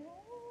very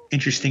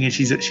interesting, and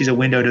she's a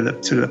window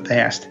to the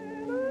past.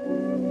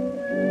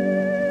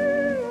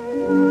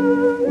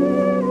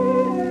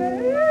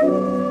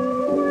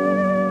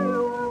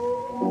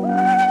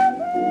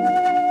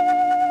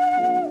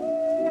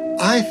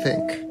 I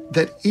think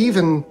that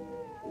even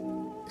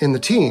in the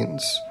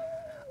teens,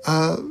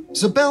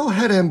 Zabel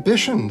had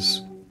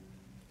ambitions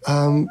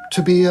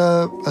to be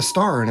a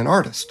star and an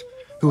artist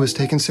who was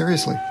taken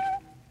seriously.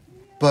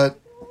 But,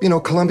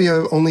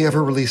 Columbia only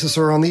ever releases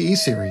her on the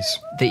E-Series.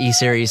 The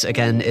E-Series,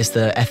 again, is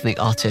the ethnic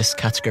artist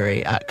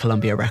category at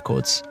Columbia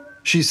Records.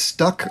 She's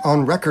stuck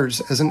on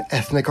records as an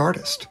ethnic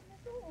artist,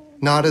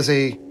 not as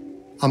a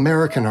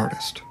American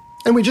artist.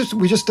 And we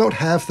just don't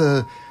have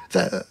the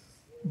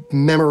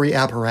memory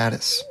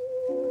apparatus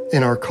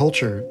in our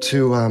culture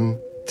to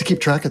keep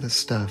track of this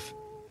stuff.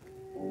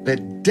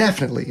 It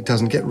definitely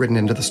doesn't get written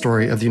into the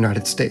story of the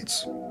United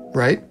States,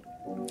 right?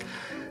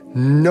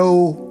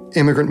 No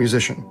immigrant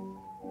musician,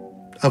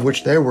 of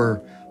which there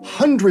were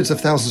hundreds of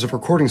thousands of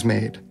recordings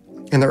made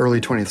in the early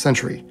 20th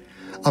century.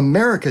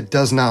 America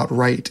does not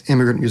write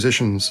immigrant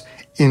musicians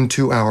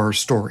into our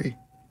story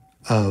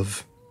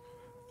of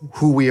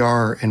who we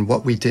are and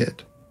what we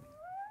did.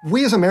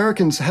 We as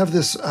Americans have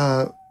this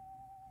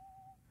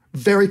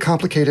very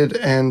complicated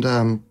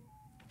and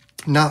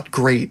not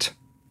great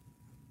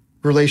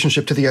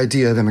relationship to the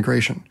idea of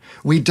immigration.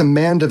 We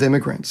demand of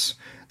immigrants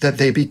that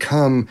they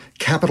become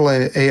capital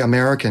A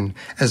American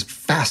as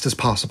fast as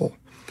possible.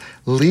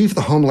 Leave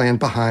the homeland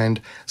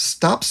behind,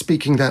 stop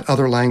speaking that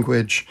other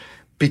language,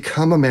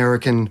 become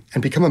American,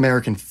 and become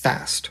American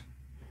fast.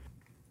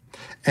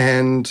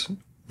 And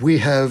we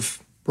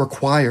have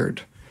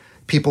required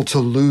people to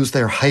lose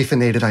their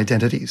hyphenated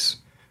identities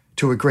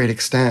to a great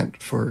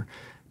extent for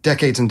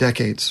decades and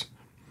decades.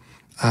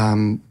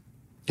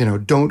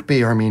 Don't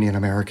be Armenian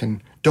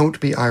American. Don't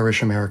be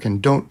Irish American.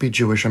 Don't be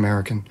Jewish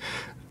American.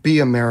 Be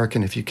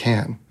American if you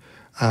can.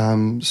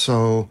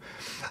 So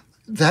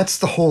that's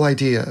the whole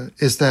idea,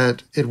 is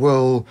that it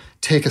will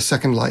take a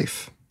second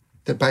life,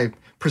 that by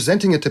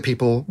presenting it to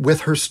people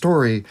with her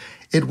story,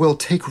 it will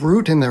take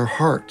root in their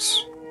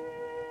hearts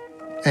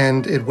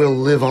and it will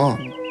live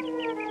on.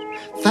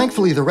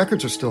 Thankfully, the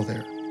records are still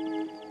there,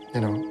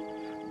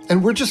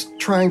 and we're just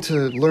trying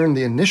to learn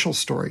the initial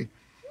story.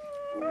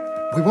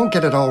 We won't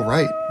get it all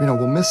right,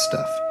 we'll miss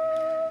stuff.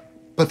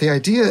 But the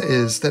idea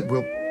is that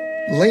we'll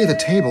lay the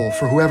table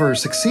for whoever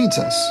succeeds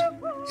us,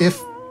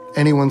 if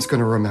anyone's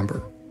going to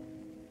remember.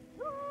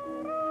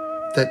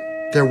 That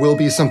there will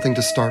be something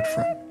to start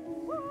from,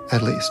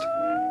 at least.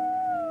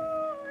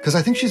 Because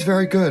I think she's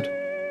very good.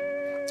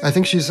 I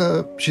think she's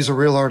a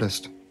real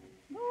artist.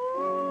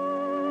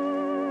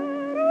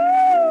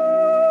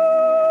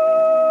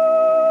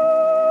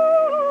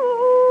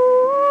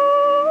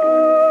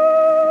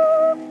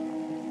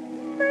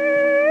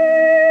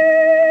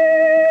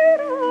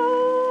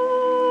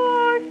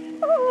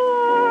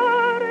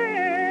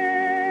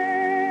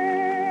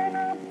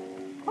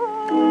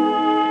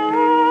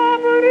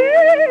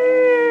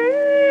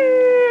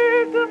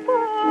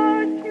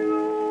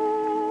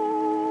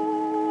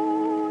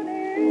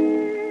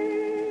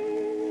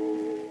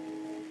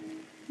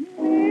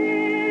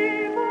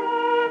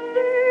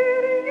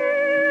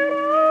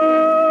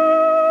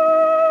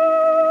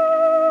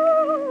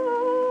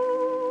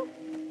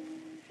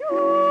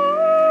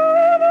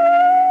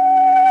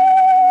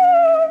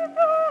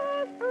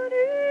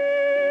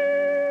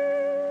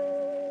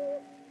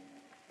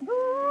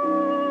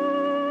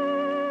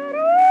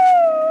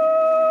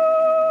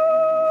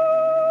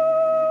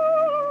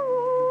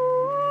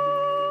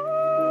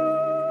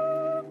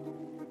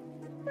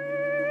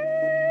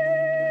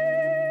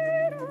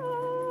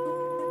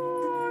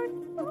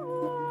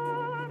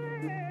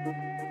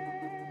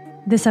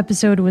 This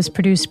episode was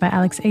produced by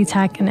Alex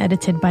Atack and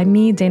edited by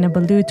me, Dana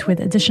Balut,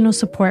 with additional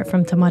support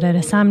from Tamara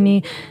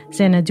Rasamni,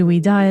 Zena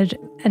Duidar,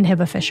 and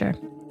Hiba Fisher.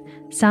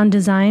 Sound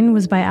design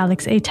was by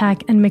Alex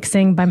Atack and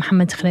mixing by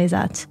Mohammed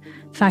Khreizat.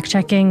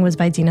 Fact-checking was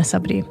by Dina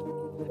Sabri.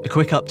 A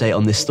quick update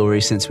on this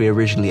story since we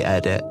originally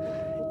aired it.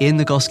 Ian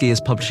Nagoski is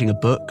publishing a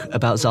book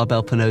about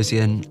Zabel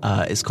Panosian.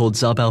 It's called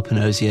Zabel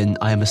Panosian,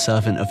 I Am a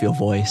Servant of Your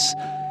Voice.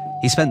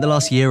 He spent the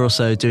last year or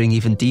so doing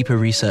even deeper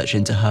research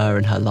into her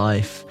and her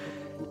life.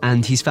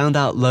 And he's found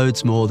out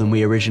loads more than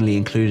we originally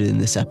included in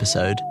this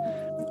episode.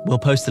 We'll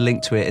post a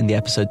link to it in the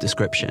episode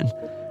description.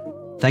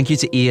 Thank you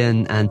to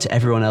Ian and to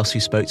everyone else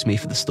who spoke to me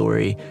for the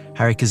story,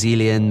 Harry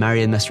Kazilian,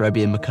 Marian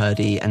Mesrabian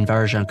McCurdy, and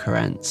Varajan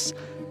Karantz.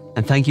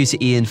 And thank you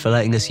to Ian for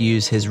letting us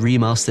use his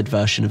remastered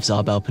version of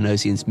Zabel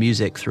Panosian's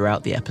music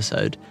throughout the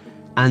episode,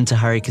 and to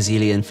Harry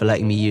Kazilian for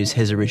letting me use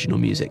his original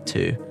music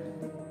too.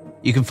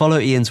 You can follow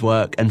Ian's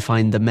work and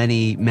find the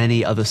many,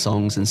 many other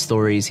songs and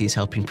stories he's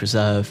helping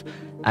preserve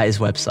at his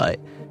website,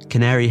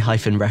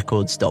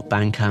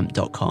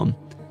 canary-records.bandcamp.com.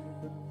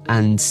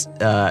 And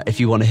if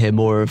you want to hear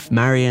more of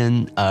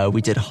Marian,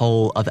 we did a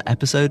whole other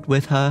episode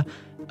with her.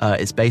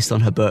 It's based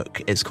on her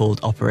book. It's called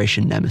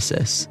Operation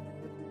Nemesis.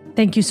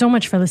 Thank you so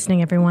much for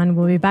listening, everyone.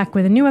 We'll be back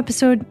with a new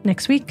episode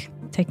next week.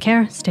 Take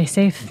care, stay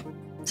safe,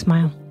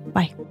 smile.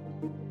 Bye.